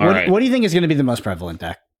 Well, what do you think is going to be the most prevalent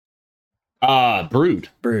deck? Brood.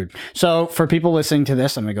 So for people listening to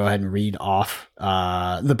this, I'm gonna go ahead and read off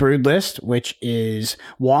the Brood list, which is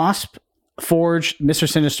Wasp, Forge, Mr.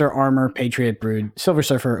 Sinister, Armor, Patriot, Brood, Silver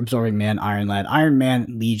Surfer, Absorbing Man, Iron Lad, Iron Man,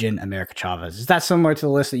 Legion, America Chavez. Is that similar to the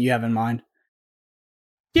list that you have in mind?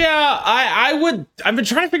 Yeah, I've been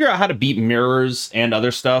trying to figure out how to beat mirrors and other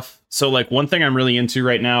stuff. So like one thing I'm really into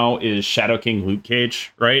right now is Shadow King Luke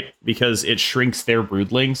Cage, right? Because it shrinks their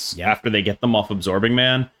broodlings after they get them off Absorbing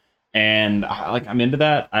Man. And I'm into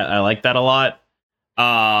that. I like that a lot.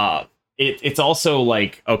 It's also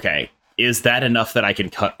like, okay, is that enough that I can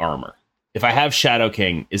cut armor? If I have Shadow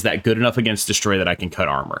King, is that good enough against Destroy that I can cut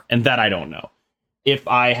armor? And that I don't know. If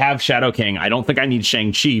I have Shadow King, I don't think I need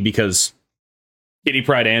Shang-Chi because Kitty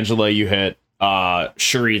Pryde Angela you hit,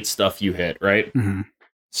 Sharit stuff you hit, right? Mm-hmm.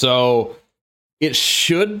 So it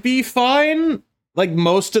should be fine. Like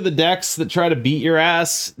most of the decks that try to beat your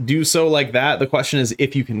ass do so like that. The question is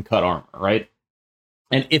if you can cut armor, right?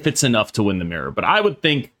 And if it's enough to win the mirror. But I would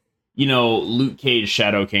think, Luke Cage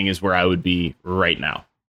Shadow King is where I would be right now.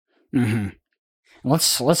 Mm-hmm.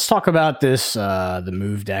 Let's talk about this the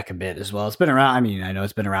move deck a bit as well. It's been around. I mean, I know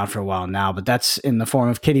it's been around for a while now, but that's in the form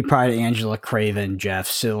of Kitty Pryde, Angela, Craven, Jeff,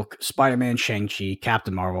 Silk, Spider-Man, Shang-Chi,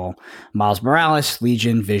 Captain Marvel, Miles Morales,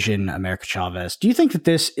 Legion, Vision, America Chavez. Do you think that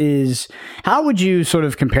this is? How would you sort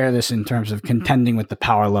of compare this in terms of contending with the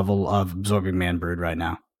power level of Absorbing Man Brood right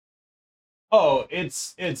now? Oh,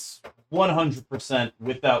 it's 100%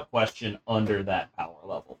 without question under that power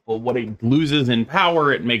level. But what it loses in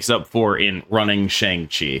power, it makes up for in running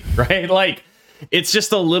Shang-Chi, right? Like, it's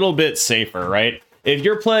just a little bit safer, right? If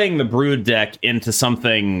you're playing the Brood deck into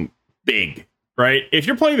something big, right? If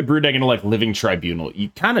you're playing the brood deck into like Living Tribunal, you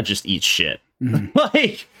kind of just eat shit.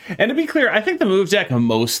 Like, and to be clear, I think the move deck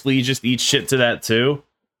mostly just eats shit to that too.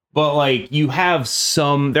 But like,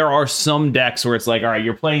 there are some decks where it's like, all right,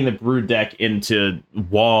 you're playing the brood deck into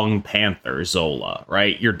Wong Panther Zola,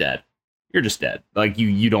 right? You're dead. You're just dead. Like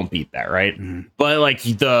you don't beat that, right? But like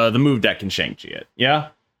the move deck can Shang-Chi it. Yeah.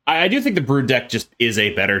 I do think the brood deck just is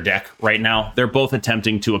a better deck right now. They're both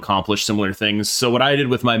attempting to accomplish similar things. So what I did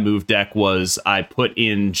with my move deck was I put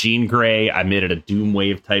in Jean Grey. I made it a Doom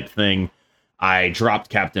Wave type thing. I dropped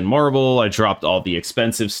Captain Marvel. I dropped all the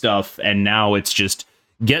expensive stuff. And now it's just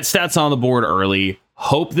get stats on the board early.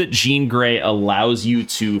 Hope that Jean Grey allows you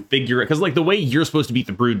to figure it. Because like the way you're supposed to beat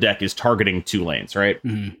the brood deck is targeting 2 lanes, right?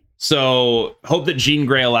 So hope that Jean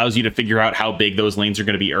Grey allows you to figure out how big those lanes are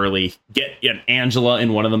going to be early. Get an Angela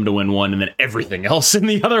in one of them to win one, and then everything else in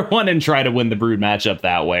the other one, and try to win the brood matchup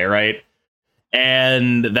that way, right?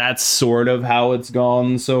 And that's sort of how it's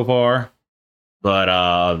gone so far. But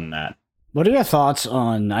other than that. What are your thoughts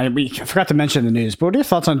on, I forgot to mention the news, but what are your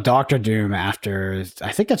thoughts on Doctor Doom after,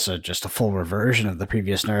 I think it's just a full reversion of the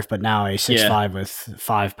previous nerf, but now a 6/5 with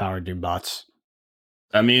 5 powered Doom bots?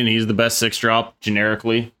 I mean, he's the best 6-drop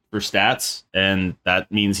generically for stats, and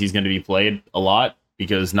that means he's going to be played a lot,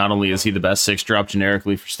 because not only is he the best 6-drop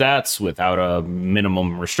generically for stats without a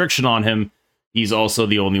minimum restriction on him, he's also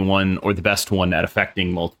the only one, or the best one, at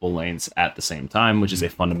affecting multiple lanes at the same time, which is a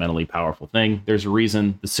fundamentally powerful thing. There's a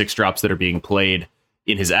reason the 6-drops that are being played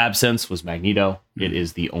in his absence was Magneto. It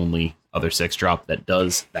is the only other 6-drop that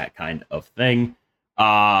does that kind of thing.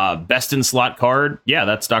 Best in slot card, yeah,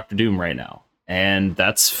 that's Doctor Doom right now, and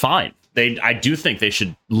that's fine. I do think they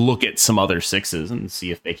should look at some other 6s and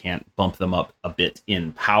see if they can't bump them up a bit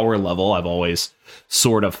in power level. I've always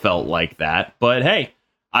sort of felt like that, but hey,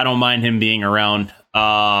 I don't mind him being around.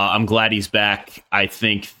 I'm glad he's back. I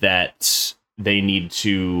think that they need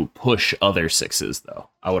to push other 6s, though.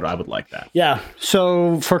 I would like that. Yeah.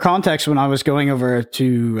 So for context, when I was going over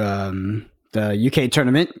to the UK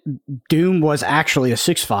tournament, Doom was actually a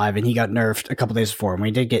 6/5, and he got nerfed a couple days before. And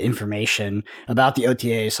we did get information about the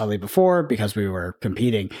OTA slightly before because we were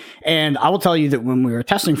competing. And I will tell you that when we were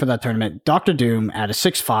testing for that tournament, Dr. Doom at a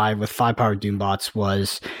 6/5 with 5 powered Doom bots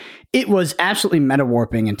it was absolutely meta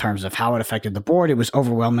warping in terms of how it affected the board. It was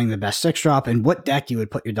overwhelming the best 6-drop, and what deck you would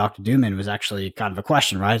put your Doctor Doom in was actually kind of a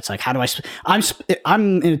question, right? It's like, how do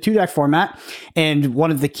I'm in a 2-deck format, and one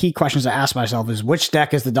of the key questions I ask myself is which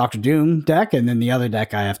deck is the Doctor Doom deck, and then the other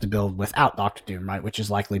deck I have to build without Doctor Doom, right? Which is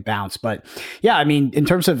likely Bounce. But yeah, I mean, in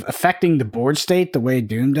terms of affecting the board state the way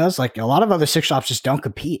Doom does, like a lot of other 6-drops just don't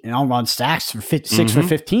compete, and I'll run stacks for 6 for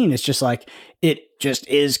 15. It's just like, it just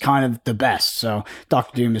is kind of the best. So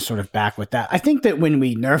Doctor Doom is sort of back with that. I think that when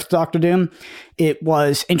we nerfed Doctor Doom, it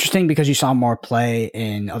was interesting because you saw more play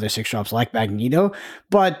in other 6-drops like Magneto,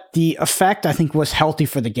 but the effect I think was healthy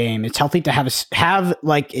for the game. It's healthy to have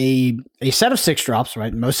like a set of 6-drops,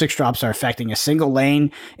 right? Most 6-drops are affecting a single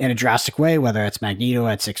lane in a drastic way, whether it's Magneto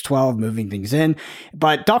at 6/12, moving things in.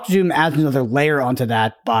 But Doctor Doom adds another layer onto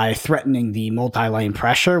that by threatening the multi-lane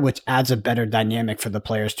pressure, which adds a better dynamic for the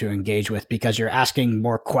players to engage with, because you're asking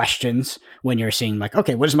more questions when you're seeing like,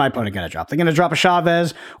 okay, what is my opponent going to drop? They're going to drop a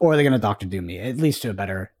Chavez, or they're going to Doctor Doom me. It leads to a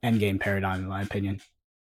better endgame paradigm, in my opinion.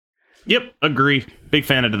 Yep, agree. Big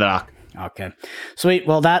fan of the doc. Okay, sweet.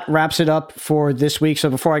 Well, that wraps it up for this week. So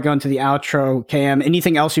before I go into the outro, KM,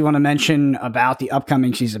 anything else you want to mention about the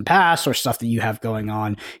upcoming season pass or stuff that you have going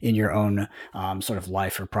on in your own sort of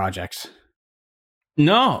life or projects?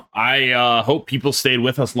 No, I hope people stayed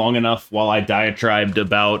with us long enough while I diatribed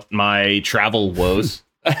about my travel woes.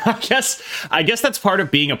 I guess that's part of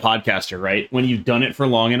being a podcaster, right? When you've done it for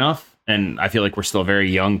long enough, and I feel like we're still a very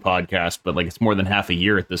young podcast, but like it's more than half a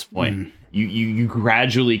year at this point. You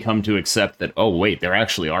gradually come to accept that, oh, wait, there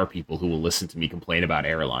actually are people who will listen to me complain about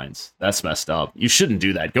airlines. That's messed up. You shouldn't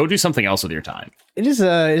do that. Go do something else with your time. It is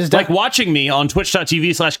like watching me on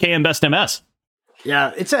twitch.tv/KMBestMS.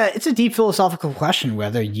 Yeah, it's a deep philosophical question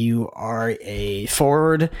whether you are a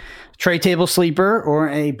forward tray table sleeper or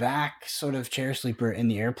a back sort of chair sleeper in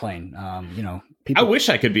the airplane. People, I wish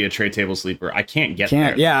I could be a tray table sleeper. I can't get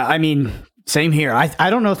there. Yeah, I mean, same here. I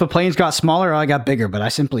don't know if the planes got smaller or I got bigger, but I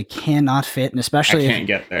simply cannot fit. And especially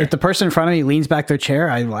if the person in front of me leans back their chair,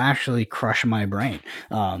 I will actually crush my brain.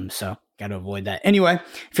 So got to avoid that. Anyway,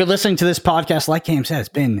 if you're listening to this podcast, like Cam said, it's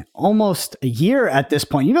been almost a year at this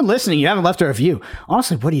point. You've been listening. You haven't left a review.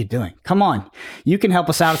 Honestly, what are you doing? Come on. You can help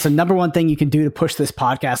us out. It's the number one thing you can do to push this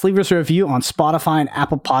podcast. Leave us a review on Spotify and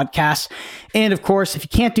Apple Podcasts. And of course, if you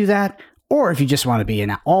can't do that, Or if you just want to be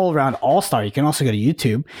an all-around all-star, you can also go to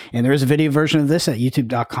YouTube. And there is a video version of this at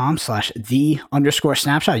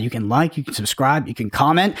youtube.com/the_snapshot. You can like, you can subscribe, you can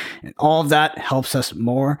comment, and all of that helps us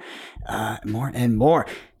more and more.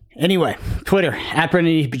 Anyway, Twitter,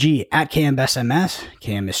 @BrendanEPG, @KMBestMS.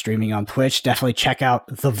 KM is streaming on Twitch. Definitely check out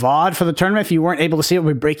the VOD for the tournament. If you weren't able to see it,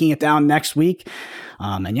 we'll be breaking it down next week.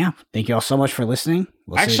 And yeah, thank you all so much for listening.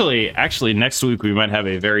 Actually, next week we might have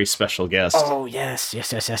a very special guest. Oh, yes.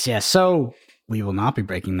 So we will not be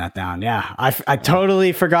breaking that down. Yeah, I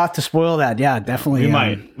totally forgot to spoil that. Yeah, definitely. We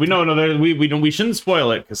might. We shouldn't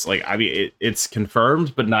spoil it because, like, I mean, it's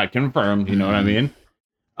confirmed but not confirmed. You know what I mean?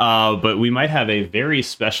 But we might have a very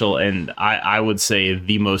special and I would say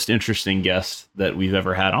the most interesting guest that we've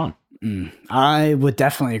ever had on. I would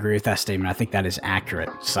definitely agree with that statement. I think that is accurate.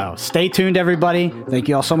 So stay tuned, everybody. Thank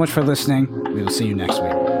you all so much for listening. We will see you next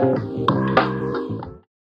week.